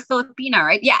 oh, you're Filipino,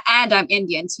 right? Yeah, and I'm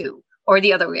Indian too, or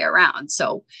the other way around.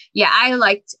 So yeah,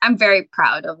 I'm very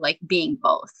proud of like being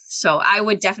both. So I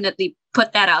would definitely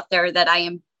put that out there that I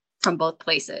am from both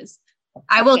places.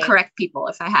 I will correct people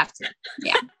if I have to.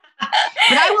 Yeah.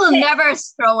 But I will never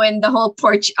throw in the whole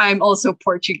I'm also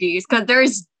Portuguese, because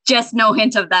there's just no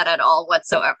hint of that at all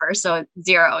whatsoever. So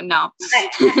 0, no. I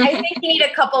think you need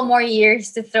a couple more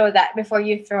years to throw that before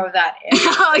you throw that in.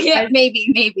 Oh yeah,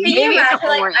 maybe. Can you imagine,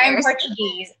 like, I'm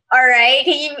Portuguese, all right?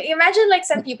 Can you imagine, like,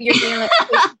 some people you're feeling like,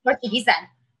 speak Portuguese then?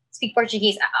 Speak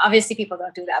Portuguese. Obviously, people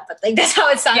don't do that, but like that's how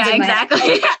it sounds. Yeah, exactly.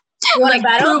 Like, you want to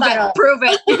battle? Prove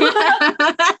it.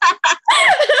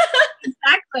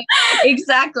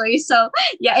 Exactly. So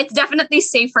yeah, it's definitely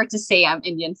safer to say I'm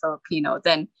Indian Filipino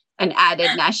than an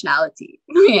added nationality.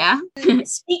 Yeah.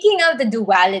 Speaking of the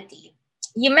duality,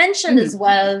 you mentioned as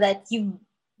well that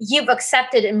you've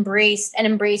accepted, embraced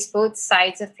both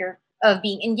sides of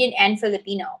being Indian and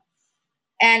Filipino.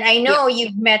 And I know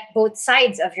you've met both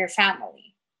sides of your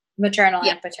family, maternal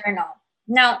and paternal.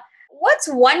 Now, what's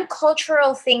one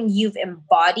cultural thing you've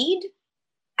embodied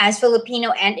as Filipino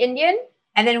and Indian?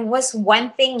 And then what's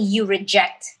one thing you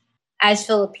reject as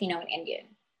Filipino and Indian?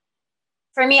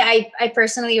 For me, I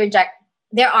personally reject,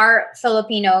 there are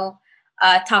Filipino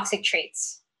toxic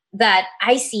traits that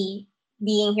I see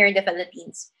being here in the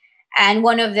Philippines. And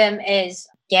one of them is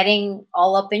getting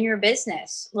all up in your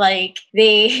business. Like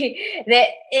it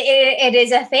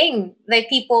is a thing. Like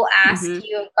people ask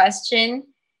you a question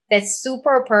that's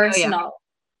super personal. Oh,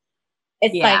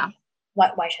 yeah. It's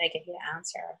like, why should I give you the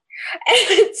answer?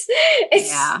 It's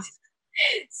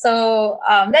so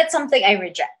that's something I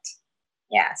reject.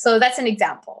 Yeah, so that's an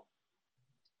example.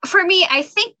 For me, I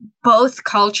think both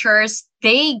cultures,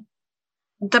 the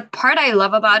part I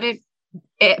love about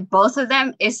both of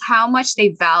them is how much they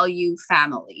value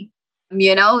family.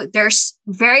 You know, there's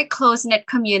very close-knit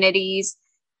communities.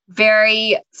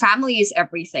 very family is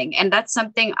everything. And that's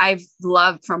something I've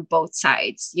loved from both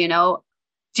sides,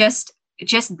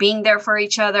 just being there for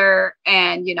each other.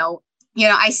 And,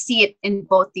 I see it in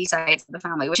both these sides of the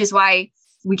family, which is why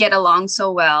we get along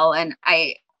so well. And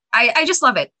I just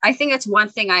love it. I think it's one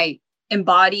thing I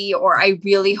embody, or I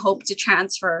really hope to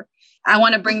transfer. I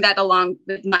want to bring that along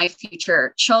with my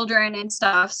future children and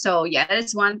stuff. So yeah, that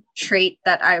is one trait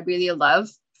that I really love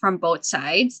from both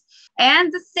sides.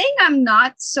 And the thing I'm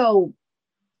not so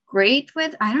great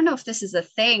with, I don't know if this is a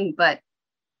thing, but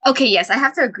okay, yes, I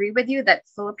have to agree with you that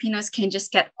Filipinos can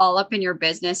just get all up in your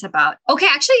business about, okay,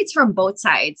 actually it's from both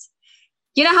sides.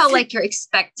 You know how like you're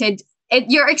expected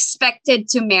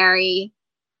to marry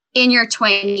in your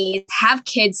 20s, have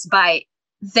kids by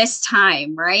this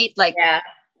time, right? Like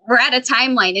we're at a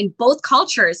timeline in both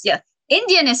cultures. Yeah.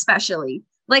 Indian, especially.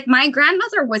 Like my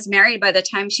grandmother was married by the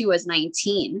time she was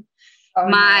 19. Oh,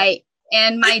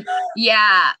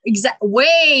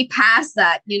 Way past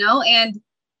that, and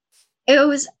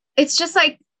it's just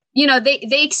like,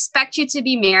 they expect you to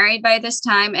be married by this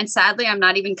time. And sadly, I'm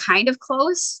not even kind of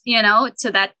close,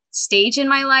 to that stage in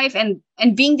my life. And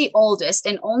being the oldest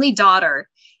and only daughter,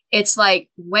 it's like,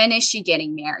 when is she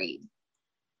getting married?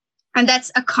 And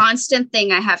that's a constant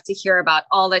thing I have to hear about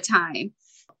all the time,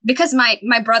 because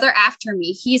my brother after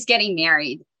me, he's getting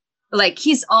married. Like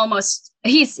he's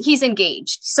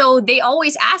engaged. So they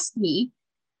always ask me,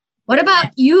 what about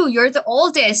you? You're the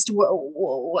oldest.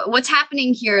 What's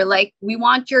happening here? Like,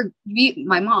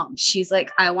 my mom, she's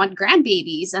like, I want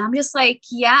grandbabies. And I'm just like,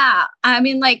 yeah, I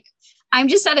mean, like, I'm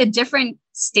just at a different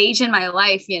stage in my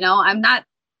life. It's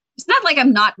not like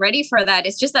I'm not ready for that.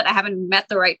 It's just that I haven't met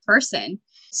the right person.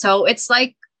 So it's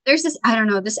like, there's this, I don't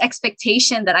know, this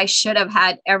expectation that I should have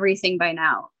had everything by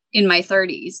now in my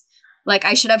 30s. Like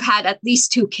I should have had at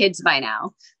least 2 kids by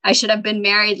now. I should have been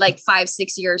married like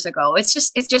 5-6 years ago. It's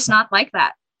just not like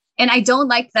that. And I don't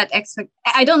like that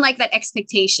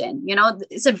expectation.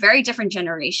 It's a very different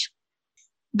generation.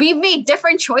 We've made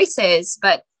different choices,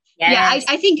 but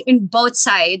I think in both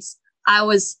sides, I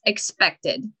was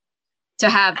expected to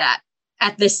have that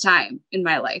at this time in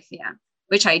my life. Yeah.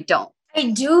 Which I don't. I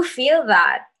do feel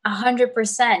that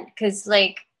 100%. Cause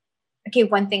like, okay,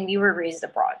 one thing, we were raised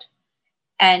abroad.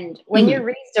 And when you're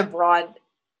raised abroad,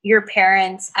 your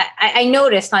parents, I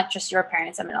noticed, not just your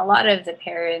parents, I mean, a lot of the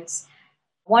parents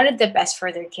wanted the best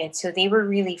for their kids. So they were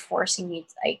really forcing me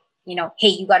to like, hey,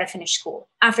 you got to finish school.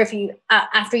 After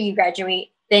you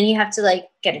graduate, then you have to like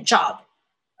get a job,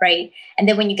 right? And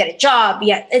then when you get a job,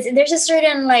 there's a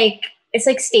certain like, it's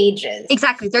like stages.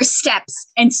 Exactly. There's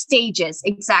steps and stages.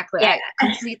 Exactly. Yeah. I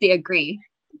completely agree.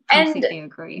 I don't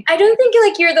think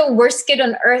like you're the worst kid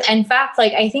on earth. In fact,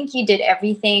 like I think you did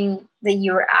everything that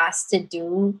you were asked to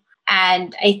do.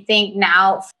 And I think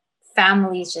now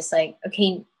families just like,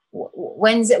 okay,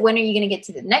 when are you going to get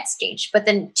to the next stage? But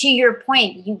then to your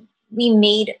point, you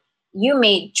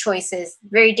made choices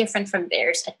very different from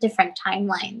theirs at different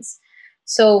timelines.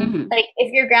 So like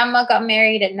if your grandma got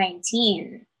married at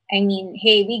 19, I mean,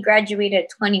 hey, we graduated at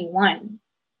 21.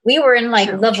 We were in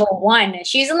like level 1.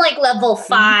 She's in like level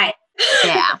 5.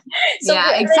 Yeah. So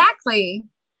yeah, exactly.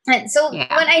 And so when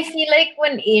I feel like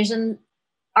when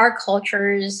our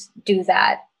cultures do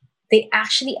that, they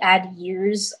actually add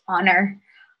years on our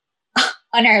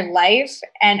life.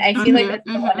 And I feel like that's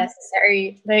so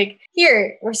unnecessary. Like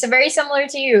here, we're so very similar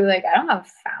to you. Like I don't have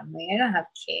family. I don't have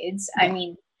kids. Yeah. I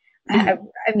mean,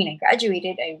 I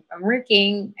graduated. I'm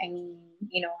working. I mean,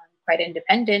 I'm quite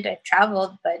independent. I've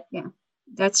traveled, but yeah.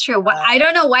 That's true. I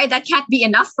don't know why that can't be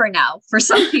enough for now for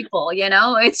some people,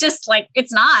 it's just like,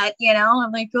 it's not,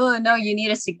 I'm like, oh no, you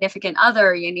need a significant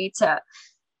other. You need to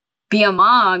be a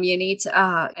mom. You need to,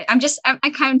 I'm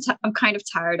kind of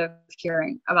tired of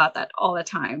hearing about that all the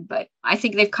time, but I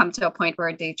think they've come to a point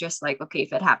where they just like, okay,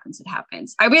 if it happens, it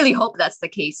happens. I really hope that's the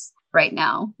case right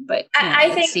now, but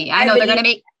let's see. I know they're going to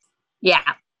make,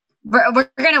 we're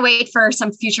going to wait for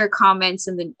some future comments,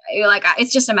 and then like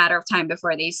it's just a matter of time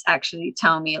before they actually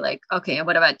tell me like, okay,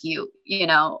 what about you?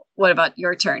 What about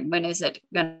your turn? When is it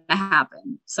going to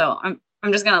happen? So I'm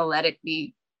just going to let it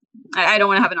be. I don't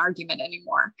want to have an argument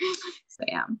anymore. So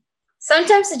yeah.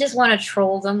 Sometimes I just want to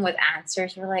troll them with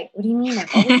answers. We're like, what do you mean?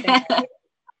 I've always been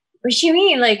what do you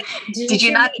mean? Like, did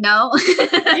you not know?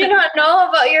 Did you not know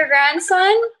about your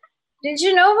grandson? Did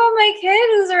you know about my kid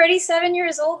who's already 7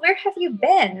 years old? Where have you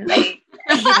been? Like,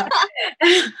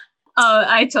 Oh,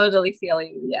 I totally feel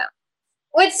you. Yeah.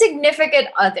 With significant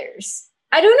others.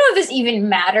 I don't know if this even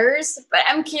matters, but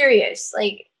I'm curious.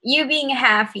 Like, you being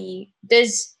happy,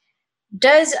 does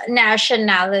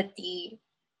nationality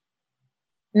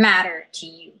matter to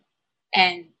you?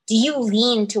 And do you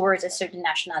lean towards a certain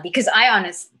nationality? Because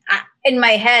in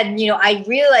my head, I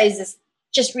realized this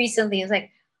just recently. It's like,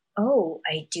 oh,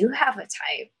 I do have a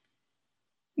type.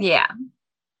 Yeah,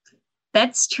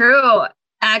 that's true.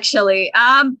 Actually,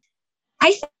 I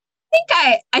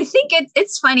think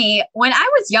it's funny. When I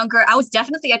was younger, I was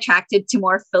definitely attracted to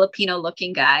more Filipino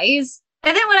looking guys.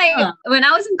 And then when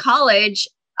I was in college,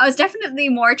 I was definitely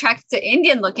more attracted to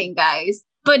Indian looking guys.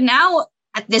 But now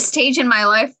at this stage in my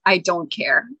life, I don't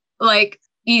care. Like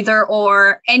either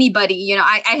or anybody,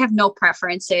 I have no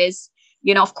preferences.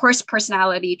 Of course,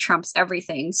 personality trumps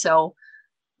everything. So,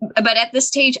 but at this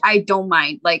stage, I don't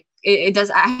mind. Like it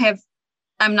does.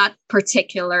 I'm not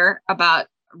particular about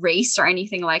race or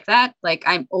anything like that. Like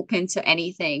I'm open to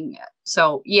anything.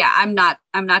 So yeah, I'm not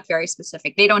very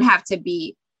specific. They don't have to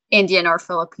be Indian or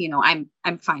Filipino.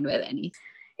 I'm fine with any.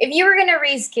 If you were gonna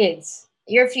raise kids,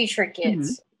 your future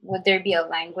kids, would there be a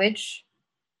language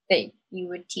that you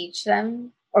would teach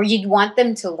them or you'd want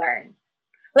them to learn?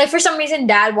 Like for some reason,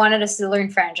 Dad wanted us to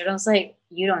learn French, and I was like,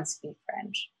 "You don't speak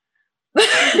French."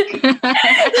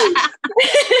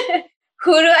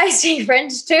 Who do I speak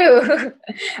French to?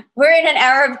 We're in an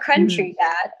Arab country,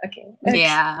 Dad. Okay.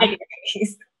 Yeah.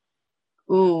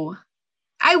 Ooh.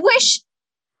 I wish,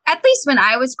 at least when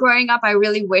I was growing up, I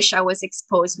really wish I was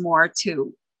exposed more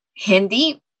to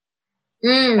Hindi.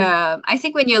 I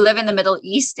think when you live in the Middle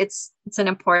East, it's an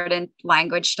important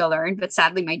language to learn. But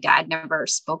sadly, my dad never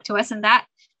spoke to us in that.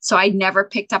 So I never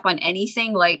picked up on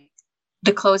anything. Like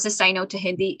the closest I know to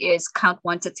Hindi is count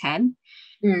 1 to 10.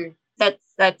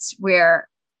 That's where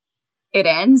it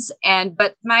ends.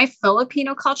 But my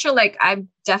Filipino culture, like I'm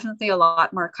definitely a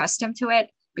lot more accustomed to it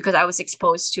because I was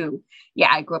exposed to,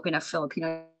 I grew up in a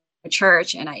Filipino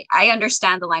church and I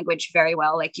understand the language very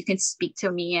well. Like you can speak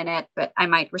to me in it, but I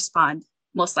might respond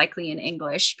most likely in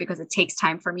English because it takes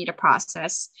time for me to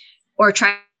process or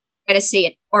try to say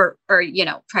it or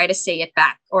try to say it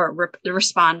back or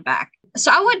respond back. So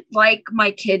I would like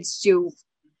my kids to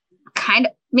kind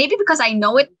of, maybe because I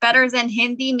know it better than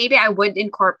Hindi, maybe I would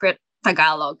incorporate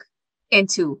Tagalog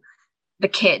into the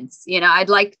kids. I'd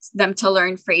like them to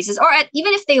learn phrases, or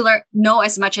even if they know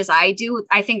as much as I do,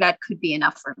 I think that could be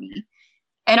enough for me.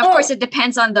 And of course, it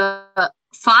depends on the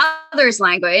father's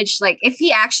language. Like if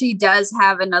he actually does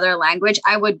have another language,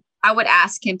 I would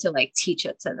ask him to like teach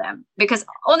it to them because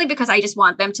I just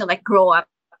want them to like grow up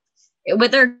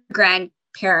with their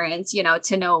grandparents,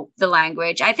 to know the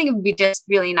language. I think it would be just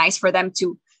really nice for them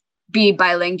to be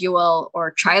bilingual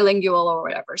or trilingual or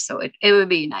whatever. So it would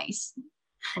be nice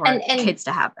for kids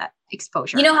to have that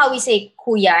exposure. You know how we say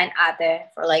kuya and ate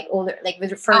for like older, like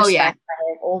with first like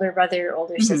older brother,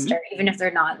 older sister, even if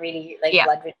they're not really like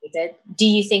blood related. Do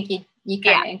you think you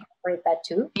kind of incorporate that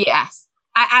too? Yes.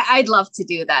 I'd love to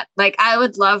do that. Like I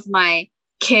would love my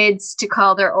kids to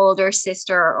call their older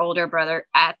sister or older brother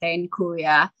ate and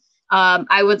kuya.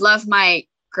 I would love my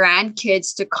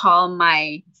grandkids to call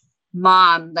my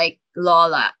mom like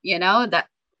Lola,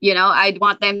 I'd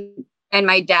want them and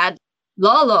my dad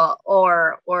Lolo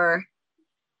or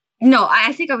no,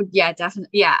 I think I would, definitely.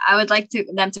 Yeah, I would like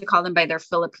them to call them by their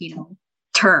Filipino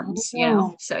terms,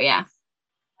 so yeah.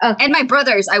 Okay. And my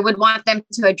brothers, I would want them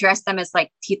to address them as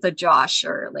like Tito Josh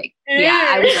or like,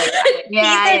 I would like that.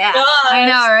 Yeah. Josh. I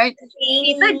know, right?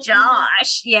 Tito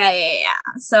Josh. Yeah.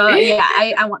 So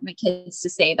I want my kids to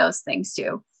say those things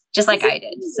too, just like I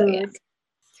did. So yeah.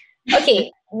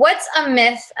 Okay, what's a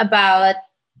myth about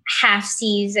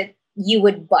halfsies that you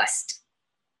would bust?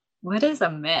 What is a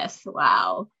myth?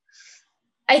 Wow.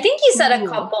 I think you said a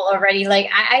couple already. Like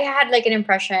I had like an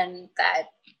impression that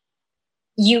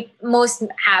most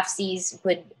halfsies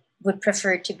would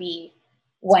prefer to be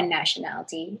one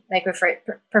nationality, like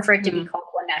prefer to be called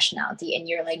one nationality, and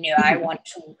you're like, no, I want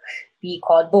to be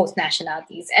called both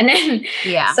nationalities. And then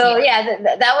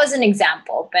that was an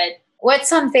example. But what's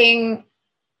something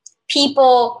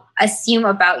people assume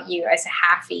about you as a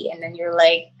halfie, and then you're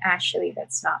like, actually,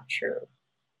 that's not true?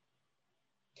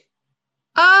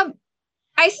 I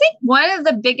think one of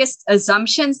the biggest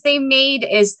assumptions they make,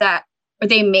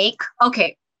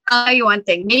 okay, I'll tell you one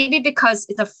thing, maybe because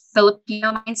it's a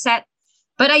Filipino mindset,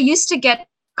 but I used to get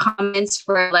comments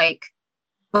where like,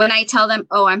 when I tell them,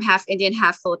 oh, I'm half Indian,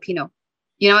 half Filipino,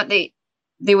 you know what, they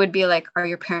would be like, are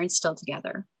your parents still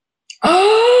together?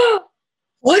 Oh,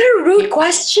 what a rude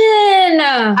question.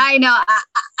 I know.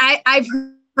 I've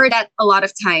heard that a lot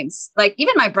of times. Like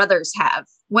even my brothers have.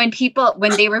 When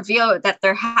they reveal that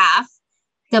they're half,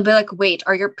 they'll be like, wait,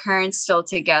 are your parents still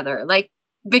together? Like,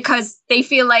 because they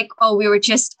feel like, oh, we were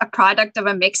just a product of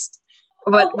a mixed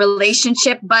what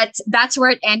relationship, but that's where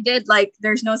it ended. Like,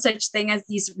 there's no such thing as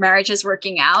these marriages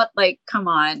working out. Like, come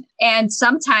on. And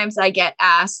sometimes I get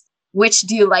asked, which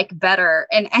do you like better?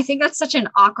 And I think that's such an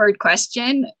awkward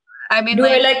question. I mean, do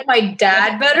I like my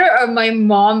dad better or my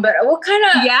mom better? What kind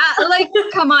of? Yeah, like,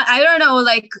 come on. I don't know.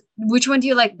 Like, which one do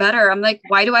you like better? I'm like,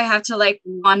 why do I have to like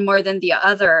one more than the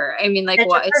other? I mean, like,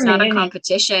 what? It's not a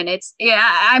competition. It's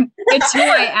it's who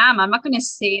I am. I'm not going to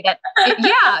say that.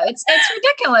 It's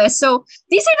ridiculous. So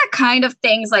these are the kind of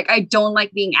things like I don't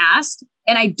like being asked,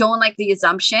 and I don't like the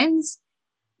assumptions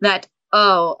that,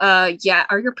 are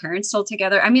your parents still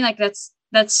together? I mean, like, that's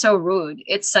so rude.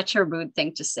 It's such a rude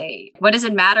thing to say. What does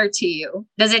it matter to you?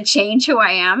 Does it change who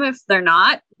I am if they're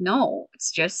not? No,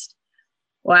 it's just,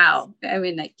 wow. I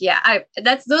mean, like,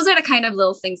 those are the kind of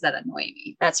little things that annoy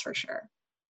me. That's for sure.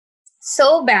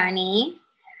 So Banny,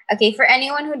 okay, for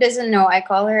anyone who doesn't know, I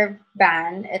call her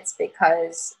Ban. It's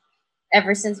because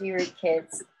ever since we were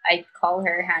kids, I call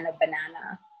her Hannah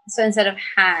Banana. So instead of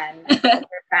Han, I call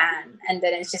her Ban, and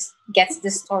then it just gets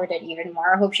distorted even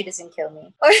more. I hope she doesn't kill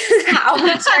me. How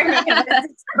much our name is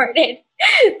distorted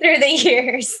through the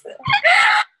years.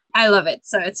 I love it,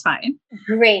 so it's fine.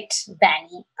 Great,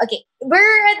 Banny. Okay,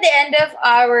 we're at the end of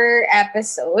our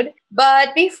episode,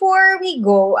 but before we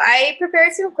go, I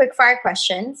prepared some quick fire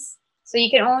questions. So you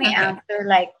can only answer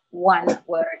like one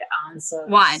word answers.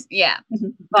 One, yeah.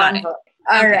 One word.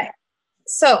 All right.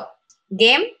 So,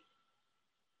 game?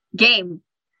 Game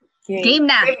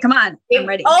now. Come on. I'm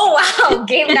ready. Oh, wow.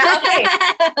 Game now. Okay.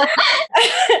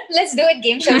 Let's do it.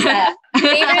 Game show style.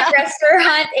 Favorite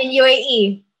restaurant in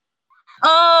UAE?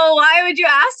 Oh, why would you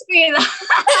ask me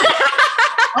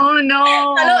that? Oh,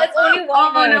 no. Hello, it's only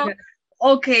one word. No.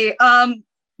 Okay.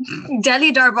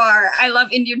 Delhi Darbar. I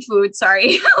love Indian food.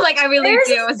 Sorry. Like, I really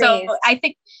do. So I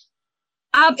think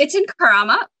it's in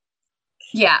Karama.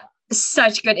 Yeah.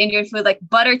 Such good Indian food. Like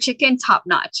butter chicken, top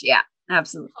notch. Yeah.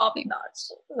 Absolutely. Top notch.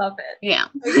 Love it. Yeah.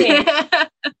 Okay.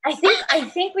 I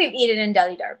think we've eaten in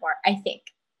Delhi Darbar. I think.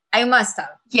 I must have.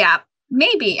 Yeah.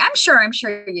 Maybe. I'm sure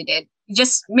you did.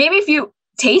 Just maybe if you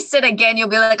taste it again, you'll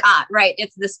be like, right,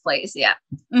 it's this place. Yeah.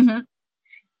 Mm-hmm.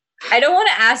 I don't want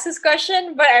to ask this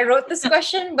question, but I wrote this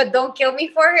question, but don't kill me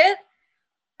for it.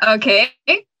 Okay.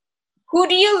 Who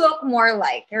do you look more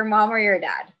like, your mom or your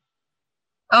dad?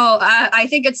 Oh, I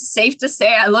think it's safe to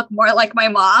say I look more like my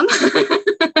mom.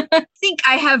 I think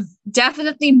I have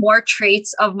definitely more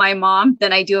traits of my mom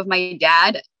than I do of my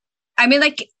dad. I mean,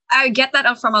 like, I get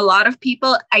that from a lot of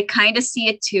people. I kind of see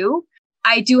it too.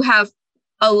 I do have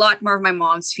a lot more of my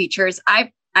mom's features.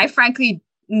 I frankly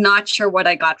not sure what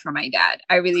I got from my dad.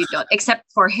 I really don't,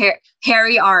 except for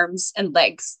hairy arms and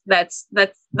legs. That's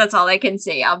all I can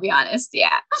say. I'll be honest.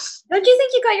 Yeah. Don't you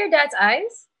think you got your dad's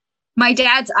eyes? My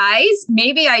dad's eyes?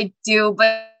 Maybe I do,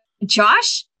 but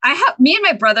Josh, me and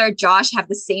my brother Josh have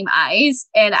the same eyes.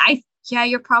 And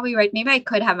you're probably right. Maybe I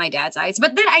could have my dad's eyes,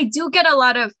 but then I do get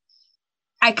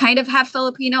I kind of have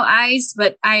Filipino eyes,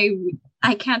 but I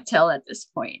can't tell at this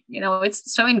point. You know,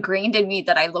 it's so ingrained in me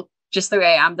that I look just the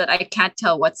way I am that I can't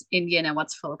tell what's Indian and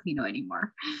what's Filipino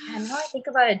anymore. And now I think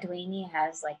about it, Dwayne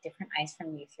has like different eyes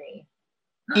from you three.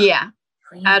 Yeah.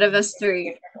 Out of us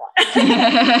three.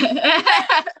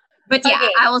 But yeah,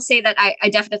 okay. I will say that I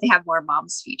definitely have more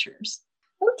mom's features.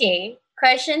 Okay.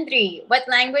 Question 3. What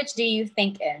language do you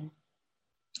think in?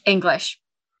 English.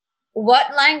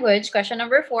 What language, question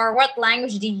number 4, what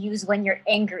language do you use when you're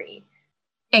angry?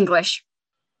 English.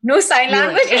 No sign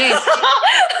language? It is.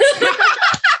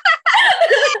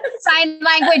 Sign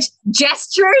language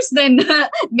gestures, then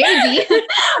maybe.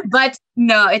 But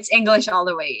no, it's English all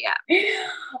the way, yeah.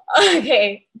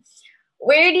 Okay.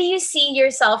 Where do you see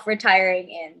yourself retiring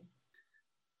in?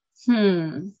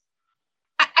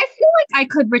 I feel like I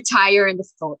could retire in the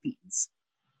Philippines.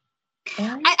 I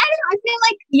don't know.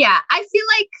 I feel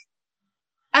like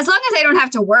as long as I don't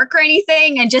have to work or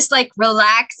anything and just like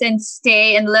relax and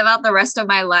stay and live out the rest of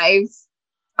my life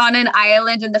on an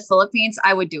island in the Philippines,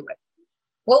 I would do it.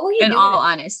 What will you do? In all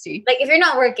honesty. Like if you're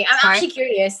not working, I'm actually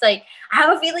curious. Like I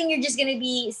have a feeling you're just going to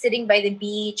be sitting by the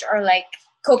beach or like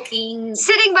cooking.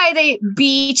 Sitting by the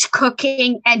beach,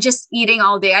 cooking and just eating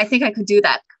all day. I think I could do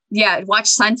that. Yeah, watch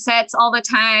sunsets all the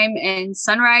time and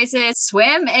sunrises,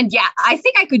 swim. And yeah, I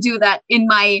think I could do that in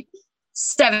my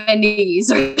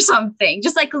 70s or something.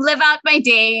 Just like live out my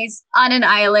days on an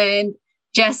island,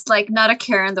 just like not a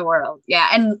care in the world. Yeah.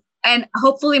 And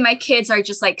hopefully my kids are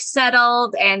just like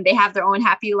settled and they have their own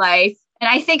happy life. And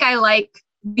I think I like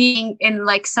being in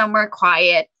like somewhere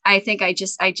quiet. I think I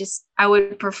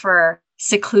would prefer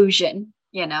seclusion,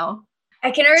 you know? I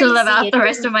can already to live out the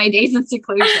rest of my days in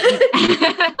seclusion.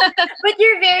 But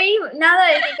you're very, now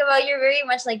that I think about it, you're very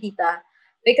much like Tita.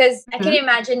 Because I can Mhm.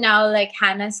 imagine now like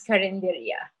Hannah's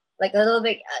Carinderia, like a little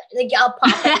bit, like I'll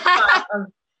pop up top of,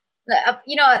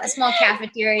 a small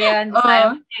cafeteria on the side. I'm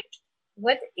Oh, like,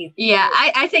 what is yeah,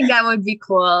 this? I think that would be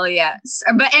cool. Yes.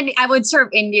 And I would serve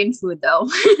Indian food though.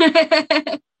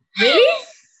 Really?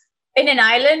 In an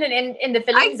island and in the I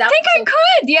Philippines, that think was I so.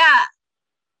 could. Yeah.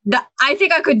 I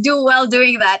think I could do well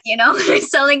doing that,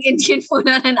 selling Indian food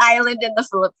on an island in the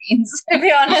Philippines. To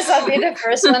be honest, I'll be the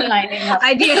first one lining up.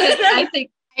 I do. I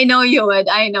think I know you would.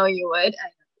 I know you would.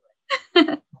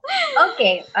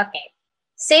 Okay, okay.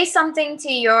 Say something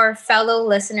to your fellow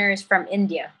listeners from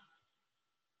India.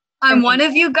 I'm From one India.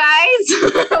 of you guys.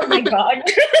 Oh my god.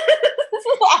 This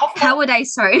is How awful. would I?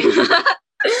 Sorry.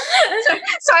 Sorry.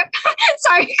 Sorry.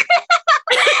 Sorry.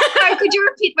 Could you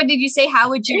repeat? What did you say? How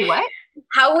would you what?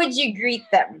 How would you greet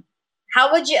them?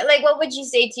 How would you like? What would you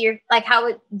say to your like? How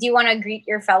would do you want to greet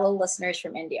your fellow listeners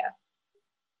from India?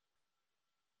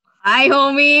 Hi,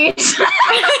 homies.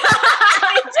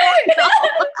 I don't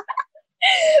know.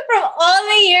 From all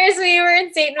the years we were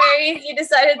in St. Mary's, you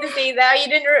decided to say that. You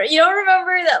didn't. You don't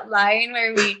remember that line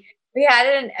where we had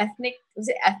it an ethnic, was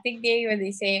it ethnic day where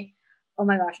they say, "Oh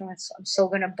my gosh, I'm so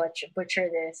gonna butcher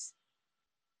this."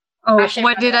 Oh, Actually,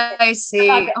 what did I I'm not say?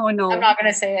 gonna, Oh I'm no. not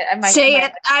gonna say it. I Say might.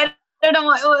 it. I don't know.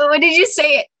 What did you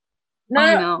say? It. No, Oh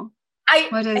no, no. I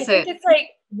What I is think it? it's like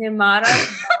Nimara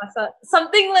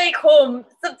something like home.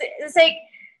 Something it's like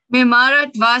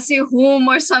Mimarat Vasi Hum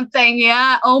or something.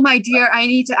 Yeah. Oh my dear. I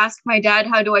need to ask my dad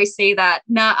how do I say that.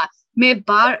 Me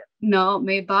Barat, no.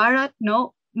 Me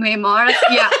Marat.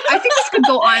 Yeah. I think this could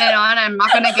go on and on. I'm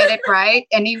not gonna get it right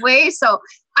anyway. So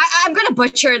I'm gonna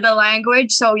butcher the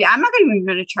language. So yeah, I'm not even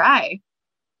gonna try.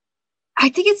 I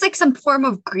think it's like some form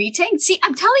of greeting. See,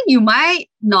 I'm telling you, my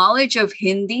knowledge of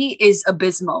Hindi is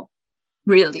abysmal.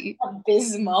 Really. It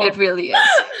abysmal. really is.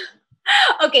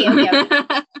 Okay.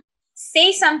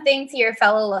 Say something to your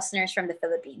fellow listeners from the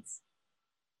Philippines.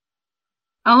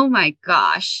 Oh my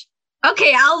gosh.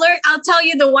 Okay, I'll tell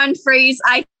you the one phrase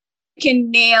I can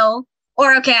nail.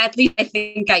 Or okay, at least I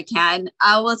think I can.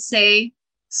 I will say,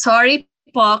 sorry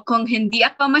po kung hindi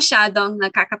ako masyadong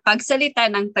nakakapagsalita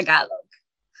ng Tagalog.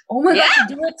 Oh my Yeah. gosh,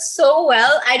 you do it so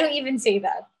well. I don't even say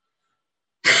that.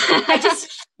 I just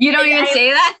You don't even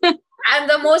say that? I'm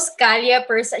the most Kalia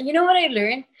person. You know what I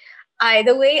learned?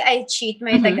 The way I cheat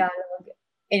my Mhm. Tagalog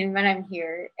in when I'm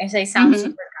here is I sound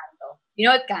super canto. You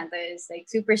know what canto is? Like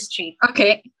super street.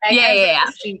 Okay. Like Yeah, I'm yeah, from yeah.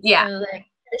 the streets. Yeah. So like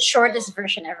the shortest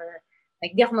version ever.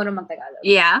 Like di ako marunong mag-Tagalog.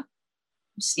 Yeah.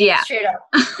 Yeah. Straight up.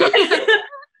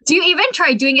 Do you even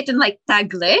try doing it in like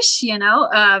Taglish,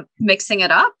 mixing it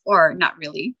up or not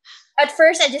really? At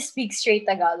first I just speak straight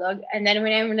Tagalog. And then when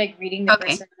I'm like reading the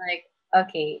Okay. person, I'm like,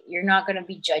 okay, you're not gonna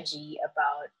be judgy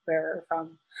about where we're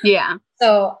from. Yeah.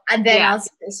 So and then Yeah. I'll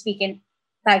speak in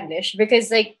Taglish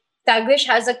because like Taglish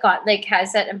has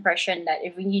has that impression that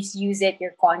if you use it,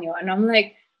 you're konyo. And I'm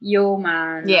like, yo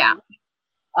man, Yeah.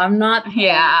 I'm not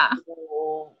Yeah.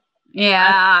 konyo.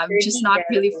 Yeah. I'm just Dirty not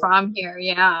really devil. from here.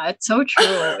 Yeah. It's so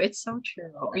true. It's so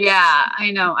true. Yeah.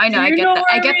 I know. Do I you get know that.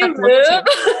 I where get we that look too. live?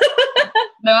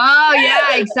 No,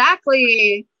 yeah,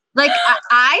 exactly. Like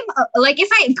I'm like if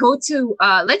I go to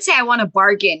let's say I want to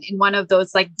bargain in one of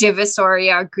those like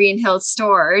Divisoria or Green Hill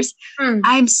stores, Hmm.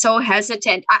 I'm so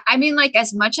hesitant. I mean, like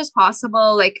as much as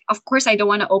possible, like of course I don't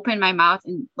want to open my mouth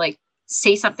and like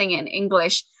say something in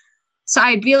English. So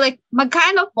I'd be like,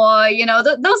 magkano po,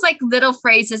 those like little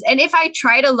phrases. And if I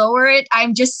try to lower it,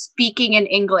 I'm just speaking in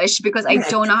English because I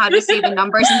don't know how to say the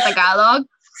numbers in Tagalog.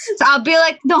 So I'll be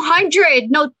like, no, 100,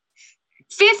 no,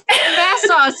 50 pesos,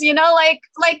 Just give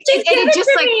it's it just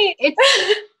to like me.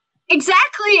 it's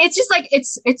exactly, it's just like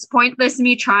it's pointless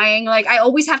me trying. Like I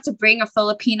always have to bring a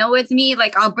Filipino with me.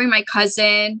 Like I'll bring my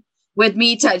cousin with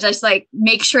me to just like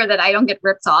make sure that I don't get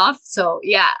ripped off. So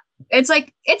yeah, it's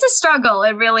like it's a struggle.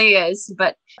 It really is.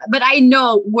 But I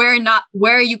know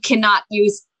where you cannot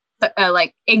use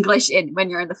like English in when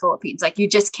you're in the Philippines. Like you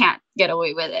just can't get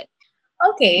away with it.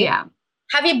 Okay. Yeah.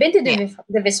 Have you been to Yeah.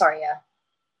 the Visoria?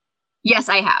 Yes,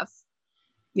 I have.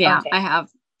 Yeah, Okay. I have.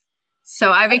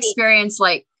 So I've Okay. experienced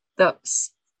like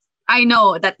I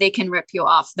know that they can rip you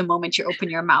off the moment you open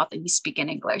your mouth and you speak in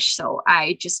English. So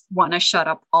I just want to shut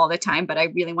up all the time, but I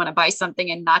really want to buy something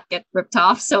and not get ripped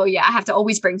off. So yeah, I have to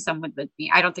always bring someone with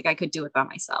me. I don't think I could do it by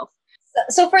myself.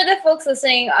 So for the folks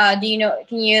listening, can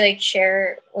you like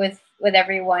share with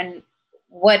everyone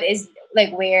what is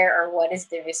like where or what is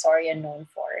Divisoria known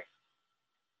for?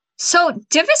 So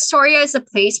Divisoria is a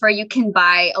place where you can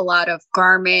buy a lot of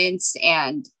garments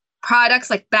and products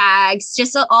like bags,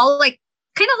 just all like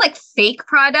kind of like fake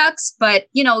products, but,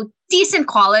 decent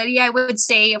quality, I would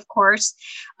say, of course.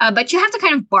 But you have to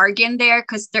kind of bargain there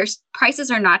because there's prices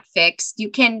are not fixed. You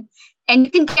can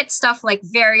get stuff like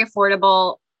very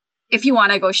affordable if you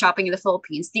want to go shopping in the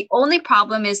Philippines. The only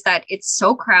problem is that it's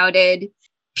so crowded.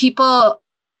 People,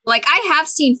 like, I have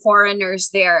seen foreigners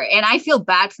there and I feel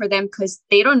bad for them because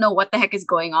they don't know what the heck is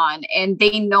going on. And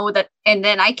they know that, and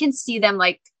then I can see them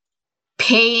like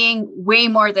paying way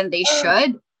more than they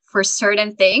should for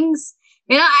certain things.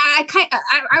 I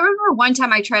remember one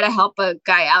time I tried to help a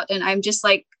guy out and I'm just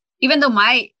like, even though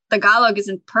my Tagalog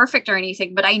isn't perfect or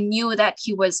anything, but I knew that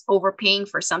he was overpaying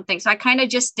for something. So I kind of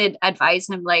just did advise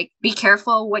him, like, be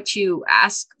careful what you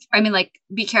ask. I mean, like,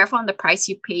 be careful on the price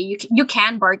you pay. You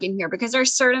can bargain here because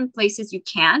there's certain places you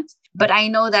can't. But I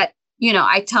know that,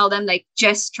 I tell them, like,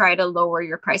 just try to lower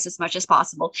your price as much as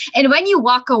possible. And when you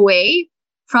walk away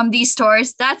from these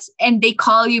stores, and they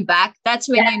call you back, that's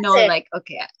when like,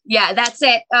 okay, yeah, that's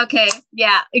it. Okay.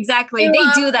 Yeah, exactly. They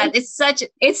do that. It's such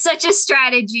a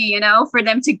strategy, for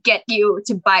them to get you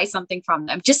to buy something from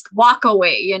them. Just walk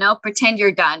away, pretend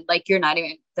you're done. Like you're not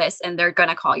even this, and they're going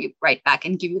to call you right back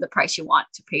and give you the price you want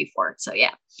to pay for it. So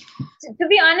yeah. To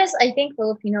be honest, I think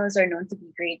Filipinos are known to be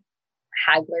great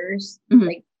hagglers. Mm-hmm.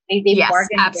 Like they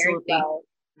bargain absolutely. very well.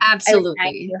 Absolutely.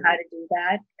 I knew how to do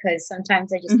that because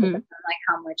sometimes I just look at them like,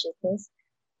 how much is this?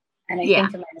 And I think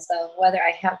to myself whether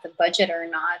I have the budget or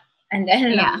not. And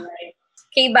then I'm like,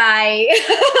 okay, bye.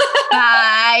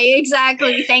 Bye.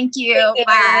 Exactly. Thank you.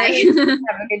 Bye.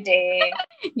 Have a good day.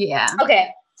 Yeah.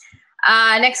 Okay.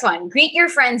 Next one. Greet your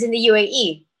friends in the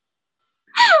UAE.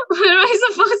 What am I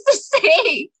supposed to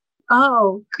say?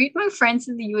 Oh, greet my friends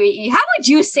in the UAE. How would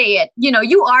you say it?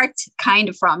 You are kind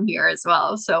of from here as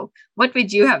well. So what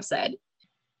would you have said?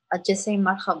 I'd just say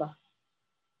marhaba.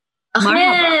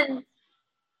 Marhaba.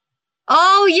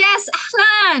 Oh, yes.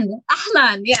 Ahlan.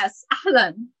 Ahlan. Yes.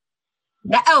 Ahlan.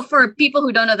 For people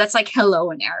who don't know, that's like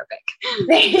hello in Arabic.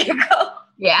 There you go.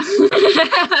 Yeah.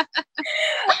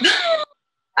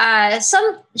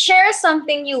 Share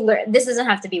something you learned. This doesn't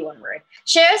have to be one word.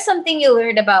 Share something you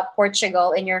learned about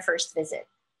Portugal in your first visit.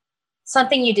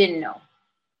 Something you didn't know.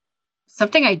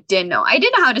 Something I didn't know. I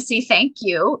didn't know how to say thank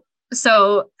you.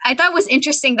 So I thought it was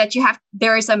interesting that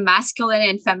there is a masculine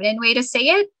and feminine way to say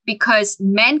it, because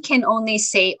men can only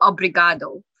say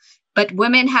obrigado, but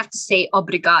women have to say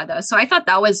obrigada. So I thought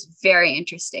that was very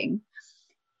interesting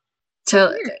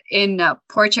in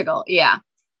Portugal. Yeah.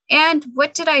 And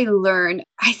what did I learn?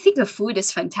 I think the food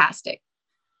is fantastic.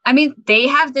 I mean, they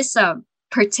have this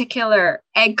particular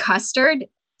egg custard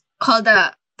called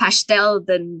the pastel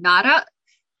de nata.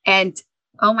 And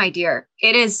oh my dear,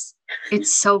 it's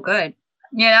so good.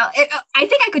 I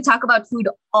think I could talk about food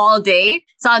all day.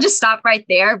 So I'll just stop right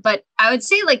there. But I would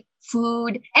say like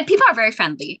food, and people are very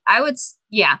friendly. The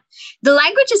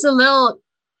language is a little,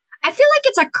 I feel like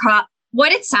it's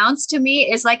what it sounds to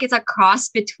me is like it's a cross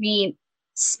between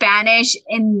Spanish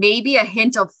and maybe a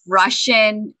hint of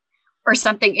Russian or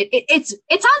something. It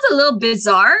sounds a little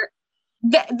bizarre.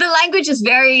 The language is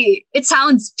it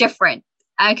sounds different.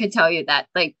 I could tell you that.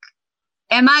 Like,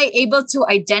 am I able to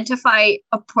identify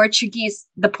the Portuguese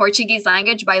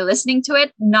language by listening to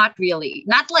it? Not really.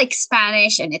 Not like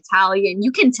Spanish and Italian.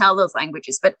 You can tell those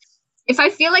languages, but if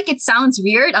I feel like it sounds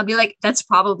weird, I'll be like, that's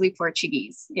probably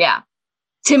Portuguese. Yeah.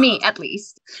 To me, at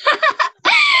least.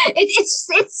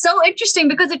 It's so interesting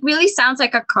because it really sounds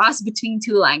like a cross between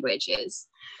two languages.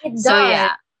 It does. So,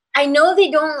 yeah. I know they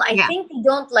don't. I think they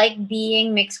don't like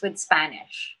being mixed with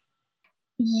Spanish.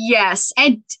 Yes,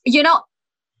 and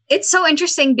it's so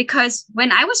interesting because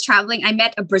when I was traveling, I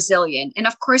met a Brazilian, and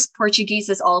of course, Portuguese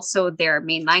is also their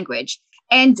main language.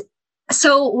 And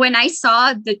so when I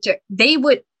saw they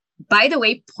would. By the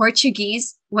way,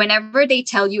 Portuguese, whenever they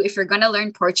tell you if you're going to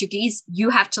learn Portuguese, you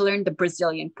have to learn the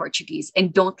Brazilian Portuguese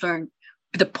and don't learn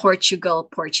the Portugal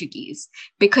Portuguese,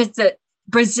 because the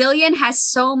Brazilian has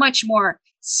so much more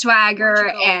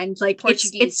swagger and like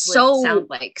Portuguese it's so sound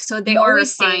like. So they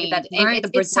always say that learn the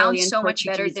Brazilian so much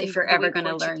better than if you're ever going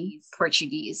to learn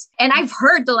Portuguese. And I've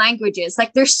heard the languages,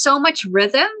 like there's so much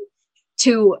rhythm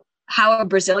to how a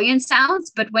Brazilian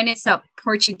sounds, but when it's a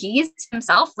Portuguese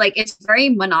himself, like it's very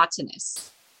monotonous,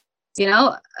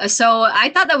 So I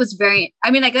thought that was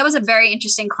that was a very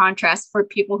interesting contrast for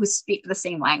people who speak the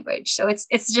same language. So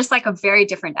it's just like a very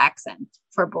different accent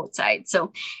for both sides.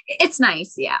 So it's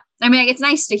nice. Yeah. It's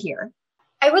nice to hear.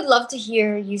 I would love to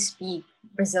hear you speak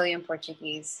Brazilian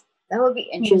Portuguese. That would be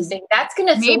interesting. That's going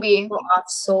to throw people off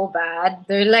so bad.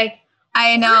 They're like,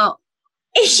 I know.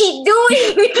 What is she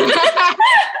doing?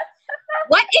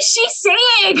 What is she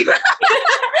saying?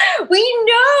 We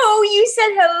know you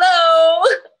said hello.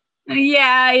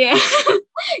 Yeah, yeah.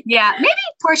 Yeah, maybe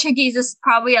Portuguese is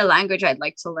probably a language I'd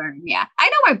like to learn. Yeah. I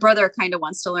know my brother kind of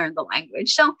wants to learn the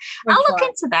language. So I'll Which look one?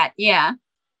 into that. Yeah.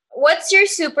 What's your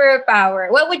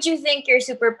superpower? What would you think your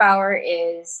superpower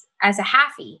is as a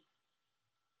halfie?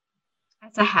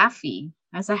 As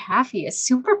a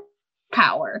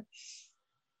superpower.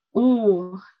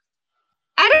 Ooh.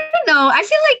 I don't know. I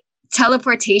feel like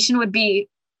teleportation would be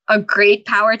a great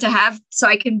power to have so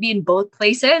I can be in both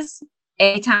places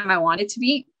anytime I want it to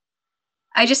be.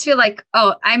 I just feel like,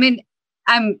 oh, I'm in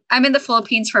the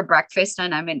Philippines for breakfast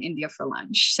and I'm in India for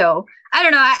lunch. So I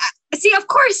don't know. I see, of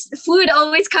course, food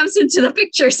always comes into the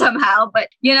picture somehow, but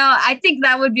I think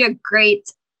that would be a great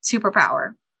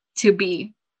superpower to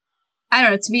be, I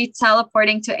don't know, to be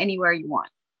teleporting to anywhere you want.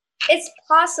 It's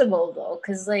possible though,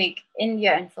 because like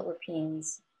India and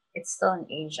Philippines, it's still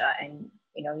in Asia, and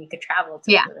you could travel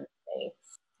to Yeah. them.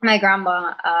 My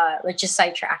grandma, let's just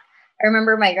sidetrack. I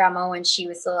remember my grandma when she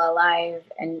was still alive,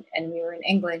 and we were in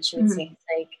England. She would Mhm. say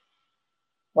like,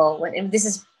 well, this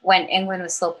is when England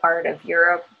was still part of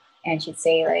Europe, and she'd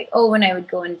say like, oh, when I would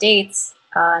go on dates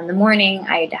in the morning,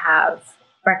 I'd have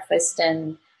breakfast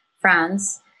in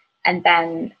France, and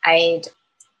then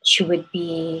she would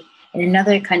be in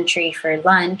another country for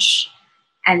lunch,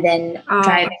 and then Oh,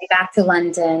 driving back to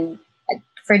London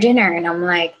for dinner. And I'm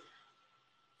like,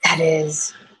 that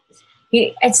is,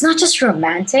 it's not just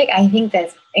romantic. I think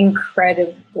that's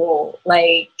incredible.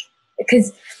 Like,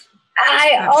 because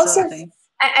I also, absolutely.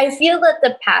 I feel that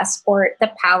the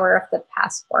power of the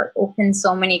passport opens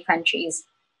so many countries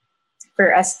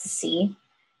for us to see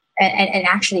and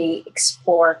actually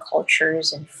explore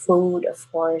cultures and food,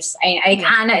 of course.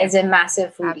 Yeah. Anna is a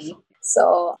massive foodie. Absolutely.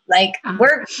 So like Uh-huh.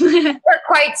 we're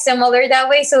quite similar that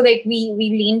way. So like we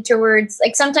lean towards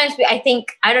like sometimes I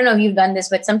think I don't know if you've done this,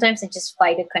 but sometimes I just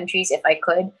fly to countries if I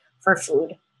could for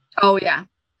food. Oh, yeah.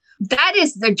 That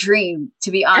is the dream,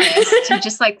 to be honest, to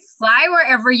just like fly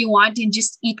wherever you want and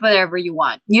just eat whatever you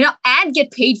want, and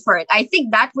get paid for it. I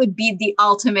think that would be the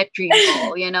ultimate dream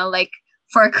goal, like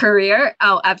for a career.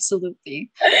 Oh, absolutely.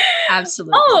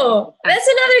 Absolutely. Oh, that's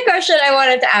another question I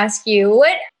wanted to ask you.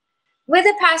 What with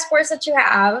the passports that you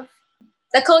have,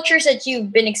 the cultures that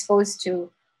you've been exposed to,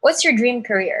 what's your dream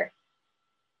career?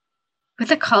 With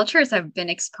the cultures I've been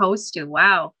exposed to,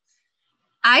 wow.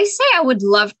 I say I would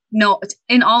love, no,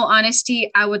 in all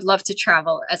honesty, I would love to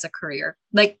travel as a career,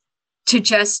 like to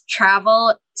just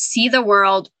travel, see the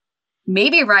world,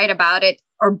 maybe write about it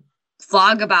or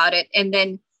vlog about it, and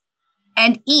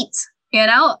eat,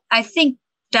 I think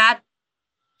that,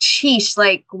 sheesh,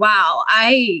 like, wow,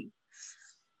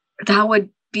 that would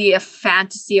be a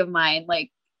fantasy of mine, like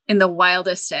in the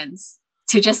wildest sense,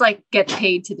 to just like get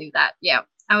paid to do that. Yeah,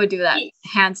 I would do that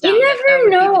hands You down. That never would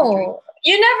be the dream. know.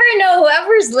 You never know.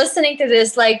 Whoever's listening to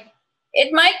this, like,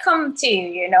 it might come to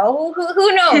you.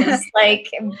 Who knows?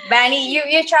 Like, Manny,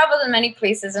 you traveled in many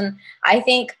places, and I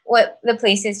think what the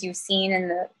places you've seen and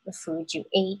the food you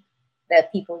ate, the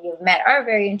people you've met are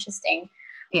very interesting.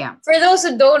 Yeah. For those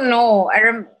who don't know,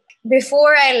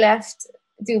 before I left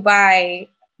Dubai,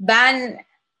 Ban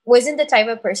wasn't the type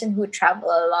of person who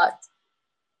traveled a lot,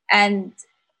 and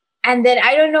then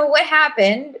I don't know what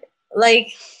happened.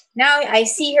 Like now I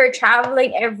see her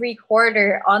traveling every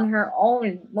quarter on her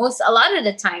own, a lot of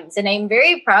the times, and I'm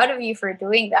very proud of you for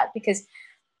doing that because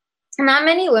not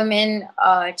many women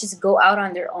just go out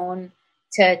on their own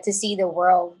to see the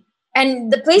world.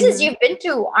 And the places Mhm. you've been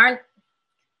to aren't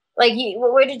like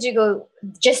where did you go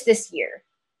just this year?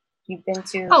 You've been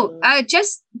Oh, to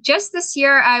just this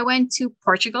year, I went to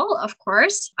Portugal, of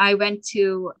course. I went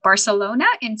to Barcelona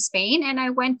in Spain, and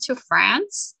I went to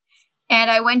France, and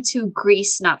I went to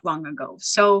Greece not long ago.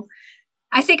 So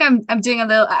I think I'm a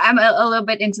little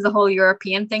bit into the whole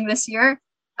European thing this year.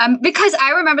 Because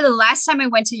I remember the last time I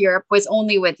went to Europe was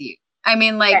only with you. I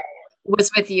mean, like,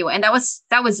 was with you, and that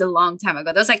was a long time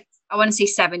ago. That was like, I want to say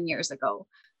 7 years ago.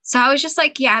 So I was just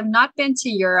like, yeah, I've not been to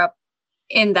Europe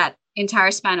in that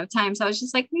entire span of time. So I was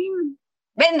just like,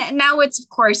 but now it's, of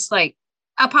course, like,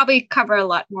 I'll probably cover a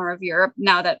lot more of Europe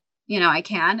now that, I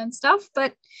can and stuff.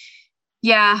 But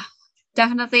yeah,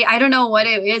 definitely. I don't know what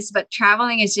it is, but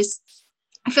traveling is just,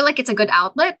 I feel like it's a good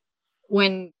outlet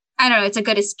when, I don't know, it's a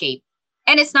good escape.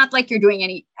 And it's not like you're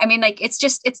doing I mean, like, it's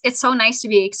so nice to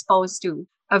be exposed to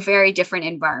a very different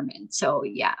environment. So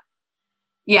yeah.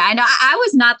 Yeah, I know. I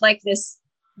was not like this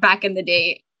back in the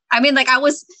day. I mean, like, I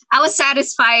was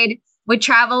satisfied with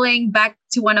traveling back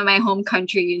to one of my home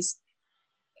countries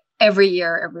every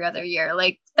year, every other year.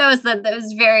 Like, that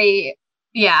was very,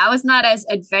 yeah, I was not as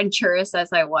adventurous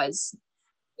as I was.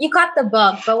 you caught the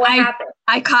bug, but what happened?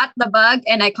 I caught the bug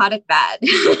and I caught it bad.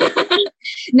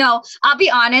 No, I'll be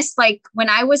honest. Like when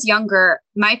I was younger,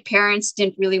 my parents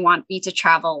didn't really want me to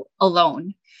travel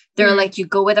alone. They're like, you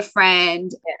go with a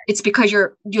friend. Yeah. It's because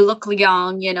you look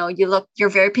young, you're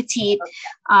very petite.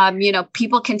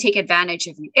 People can take advantage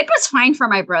of you. It was fine for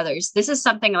my brothers. This is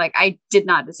something like I did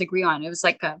not disagree on. It was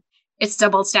like it's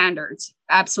double standards.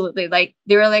 Absolutely. Like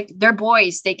they were like, they're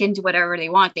boys. They can do whatever they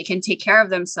want. They can take care of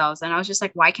themselves. And I was just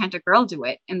like, why can't a girl do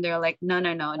it? And they're like, no.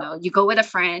 You go with a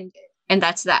friend and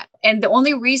that's that. And the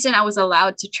only reason I was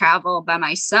allowed to travel by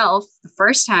myself the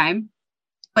first time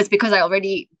was because I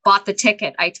already bought the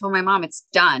ticket. I told my mom it's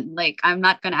done. Like, I'm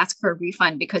not going to ask for a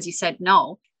refund because he said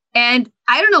no. And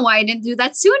I don't know why I didn't do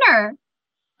that sooner,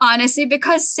 honestly,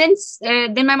 because since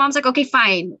then my mom's like, okay,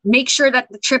 fine. Make sure that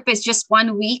the trip is just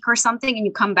 1 week or something and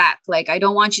you come back. Like, I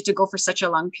don't want you to go for such a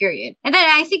long period. And then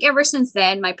I think ever since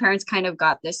then, my parents kind of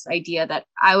got this idea that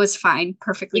I was fine,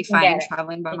 perfectly fine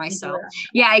traveling by myself.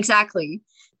 Yeah, exactly.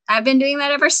 I've been doing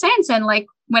that ever since. And like,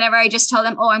 whenever I just tell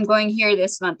them, oh, I'm going here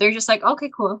this month, they're just like, okay,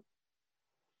 cool.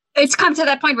 It's come to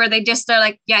that point where they're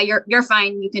like, yeah, you're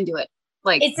fine. You can do it.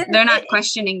 Like, they're not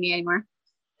questioning me anymore.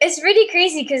 It's really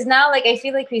crazy because now, like, I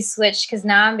feel like we switched because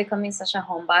now I'm becoming such a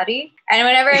homebody. And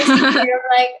whenever I see you,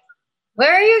 I'm like,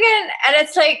 where are you again? And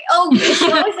it's like, oh,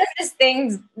 she always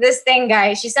does this thing,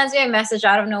 guys. She sends me a message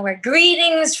out of nowhere.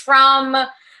 Greetings from,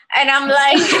 and I'm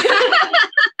like,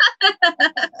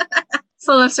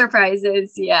 full of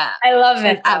surprises. Yeah. I love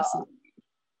it. Absolutely.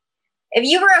 If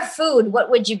you were a food,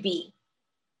 what would you be?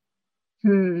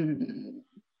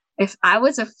 If I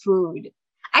was a food,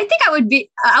 I think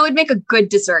I would make a good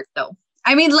dessert though.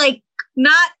 I mean, like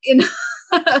not in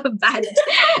a bad,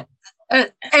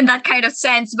 in that kind of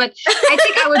sense, but I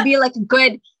think I would be like a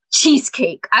good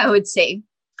cheesecake, I would say.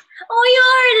 Oh,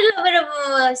 you're a little bit of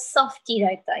a softie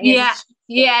like that. Yeah.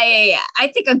 I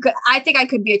think I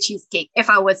could be a cheesecake if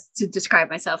I was to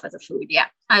describe myself as a food. Yeah,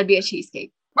 I'd be a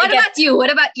cheesecake. What about you?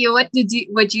 What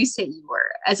would you say you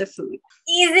were as a food?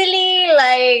 Easily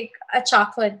like a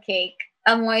chocolate cake,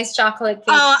 a moist chocolate cake.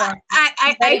 Oh,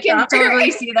 I can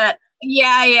totally see that.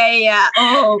 Yeah.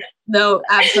 Oh, no,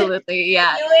 absolutely.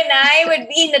 Yeah. You and I would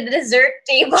be in the dessert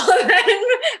table.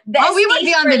 We would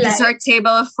be on the dessert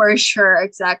table for sure.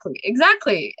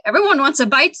 Exactly. Everyone wants a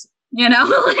bite, you know?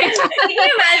 Can you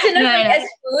imagine as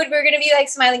food, we're going to be like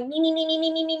smiling, me.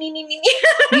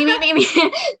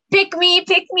 Pick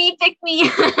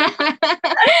me.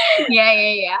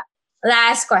 Yeah.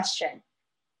 Last question.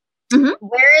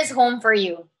 Where is home for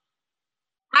you?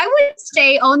 I would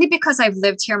say only because I've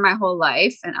lived here my whole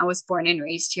life and I was born and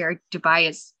raised here. Dubai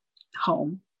is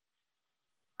home.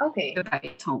 Okay.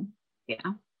 Dubai is home.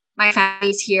 Yeah. My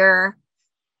family's here.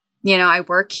 I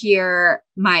work here.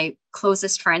 My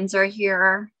closest friends are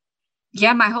here.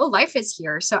 Yeah, my whole life is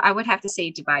here. So I would have to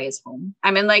say Dubai is home.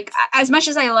 I mean, like, as much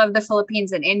as I love the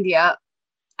Philippines and India,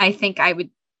 I think I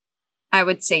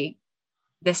would say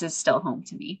this is still home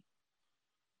to me.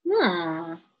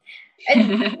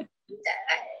 And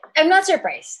I'm not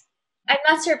surprised. I'm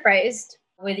not surprised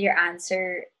with your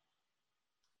answer.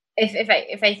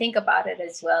 If I think about it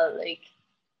as well, like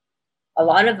a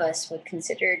lot of us would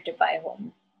consider Dubai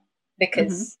home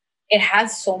because it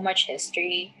has so much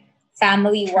history,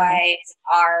 family-wise,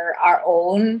 our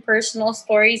own personal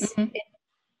stories.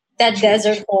 That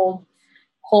desert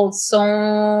holds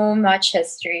so much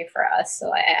history for us.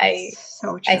 So I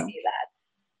see that.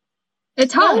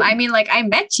 It's home. I mean, like, I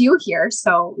met you here,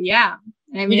 so yeah.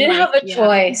 I mean, you didn't have a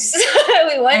choice.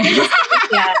 We went to the same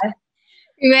class.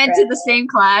 We went to the same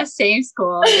class, same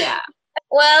school. Yeah.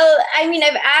 Well, I mean,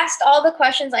 I've asked all the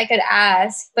questions I could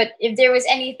ask, but if there was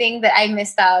anything that I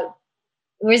missed out,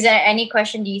 was there any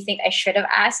question do you think I should have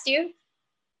asked you?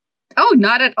 Oh,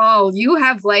 not at all. You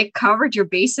have like covered your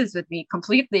bases with me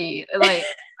completely. Like,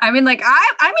 I mean, like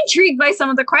I'm intrigued by some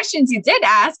of the questions you did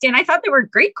ask, and I thought they were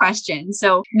great questions.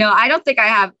 So no, I don't think I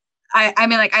have. I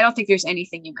mean, like, I don't think there's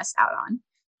anything you missed out on.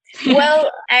 Well,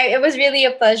 it was really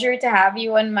a pleasure to have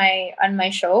you on my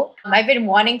show. I've been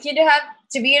wanting you to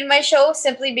be in my show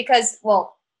simply because,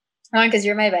 well, one, because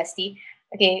you're my bestie.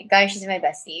 Okay, guys, she's my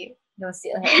bestie. Don't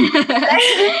steal her. Shout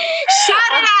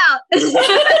it out.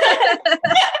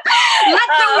 Let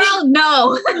the world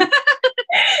know.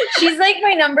 She's like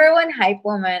my number one hype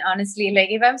woman, honestly. Like,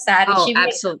 if I'm sad, she'd be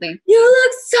absolutely. Like, you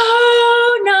look so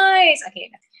nice.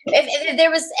 Okay. If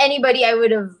there was anybody I would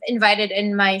have invited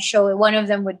in my show, one of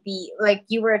them would be like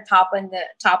you were top on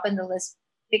the list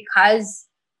because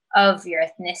of your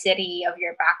ethnicity, of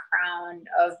your background,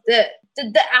 of the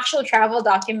actual travel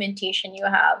documentation you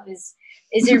have is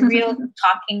a real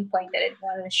talking point that I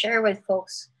want to share with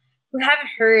folks who haven't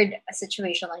heard a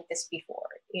situation like this before,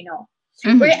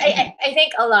 Where I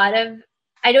think a lot of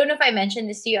I don't know if I mentioned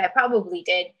this to you. I probably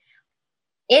did.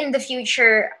 In the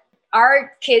future,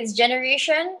 our kids'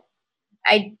 generation,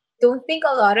 I don't think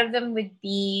a lot of them would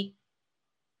be.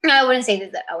 No, I wouldn't say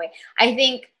this that way. I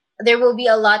think there will be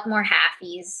a lot more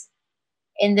halfies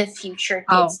in the future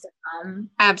Oh, kids to come.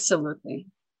 absolutely.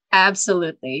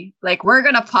 Absolutely. Like we're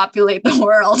gonna populate the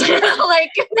world.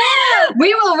 Like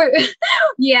we will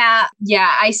yeah,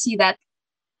 yeah, I see that.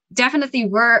 Definitely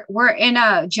we're in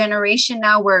a generation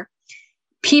now where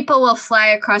people will fly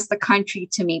across the country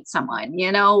to meet someone,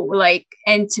 like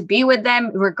and to be with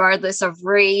them regardless of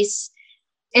race.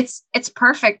 It's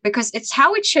perfect because it's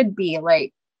how it should be.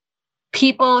 Like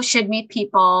people should meet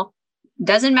people,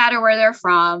 doesn't matter where they're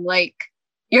from. Like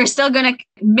you're still gonna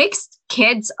mixed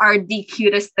kids are the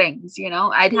cutest things,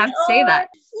 I'd have to say Oh, that.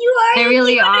 you are They the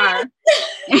really are.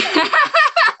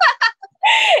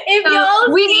 if So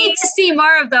y'all we see, need to see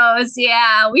more of those.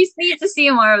 Yeah, we need to see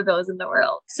more of those in the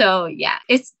world. So yeah,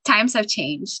 it's times have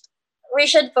changed. we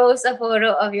should post a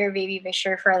photo of your baby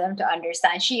picture for them to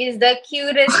understand. She is the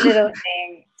cutest little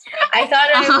thing. I thought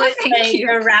I was Thank like you.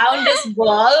 around this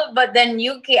ball, but then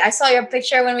I saw your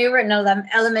picture when we were in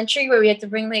elementary where we had to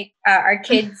bring like our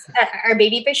kids, our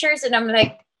baby pictures, and I'm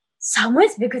like,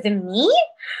 someone's bigger than me?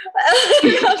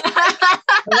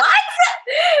 What?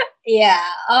 Yeah.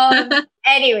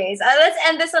 Anyways, let's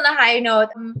end this on a high note.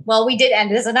 Well, we did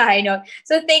end this on a high note.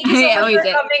 So thank you so Yeah, much we for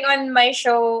did. coming on my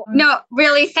show. No,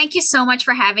 really, thank you so much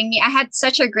for having me. I had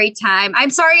such a great time. I'm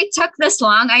sorry it took this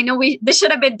long. I know this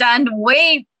should have been done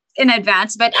way in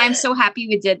advance, but I'm so happy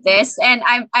we did this. And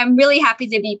I'm really happy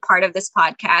to be part of this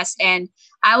podcast. And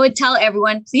I would tell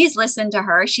everyone, please listen to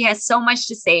her. She has so much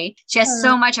to say. She has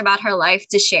so much about her life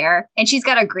to share. And she's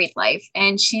got a great life.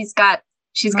 And she's got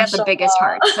the biggest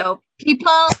heart. So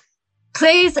people,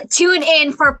 please tune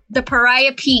in for the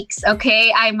Pariah Peaks.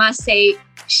 Okay. I must say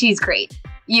she's great.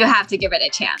 You have to give it a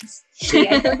chance.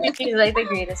 I think she's like the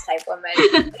greatest type woman.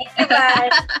 Thank you,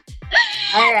 guys.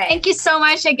 All right. Thank you so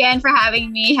much again for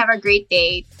having me. Have a great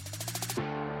day.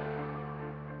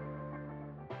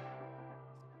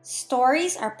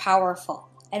 Stories are powerful,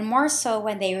 and more so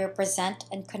when they represent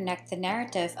and connect the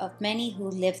narrative of many who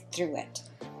lived through it.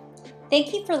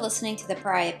 Thank you for listening to the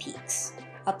Pariah Peaks,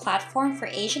 a platform for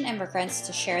Asian immigrants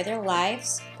to share their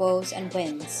lives, woes, and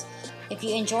wins. If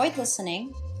you enjoyed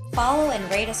listening, follow and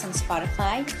rate us on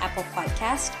Spotify, Apple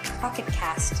Podcast, Pocket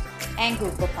Cast, and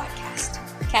Google Podcast.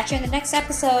 Catch you in the next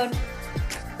episode.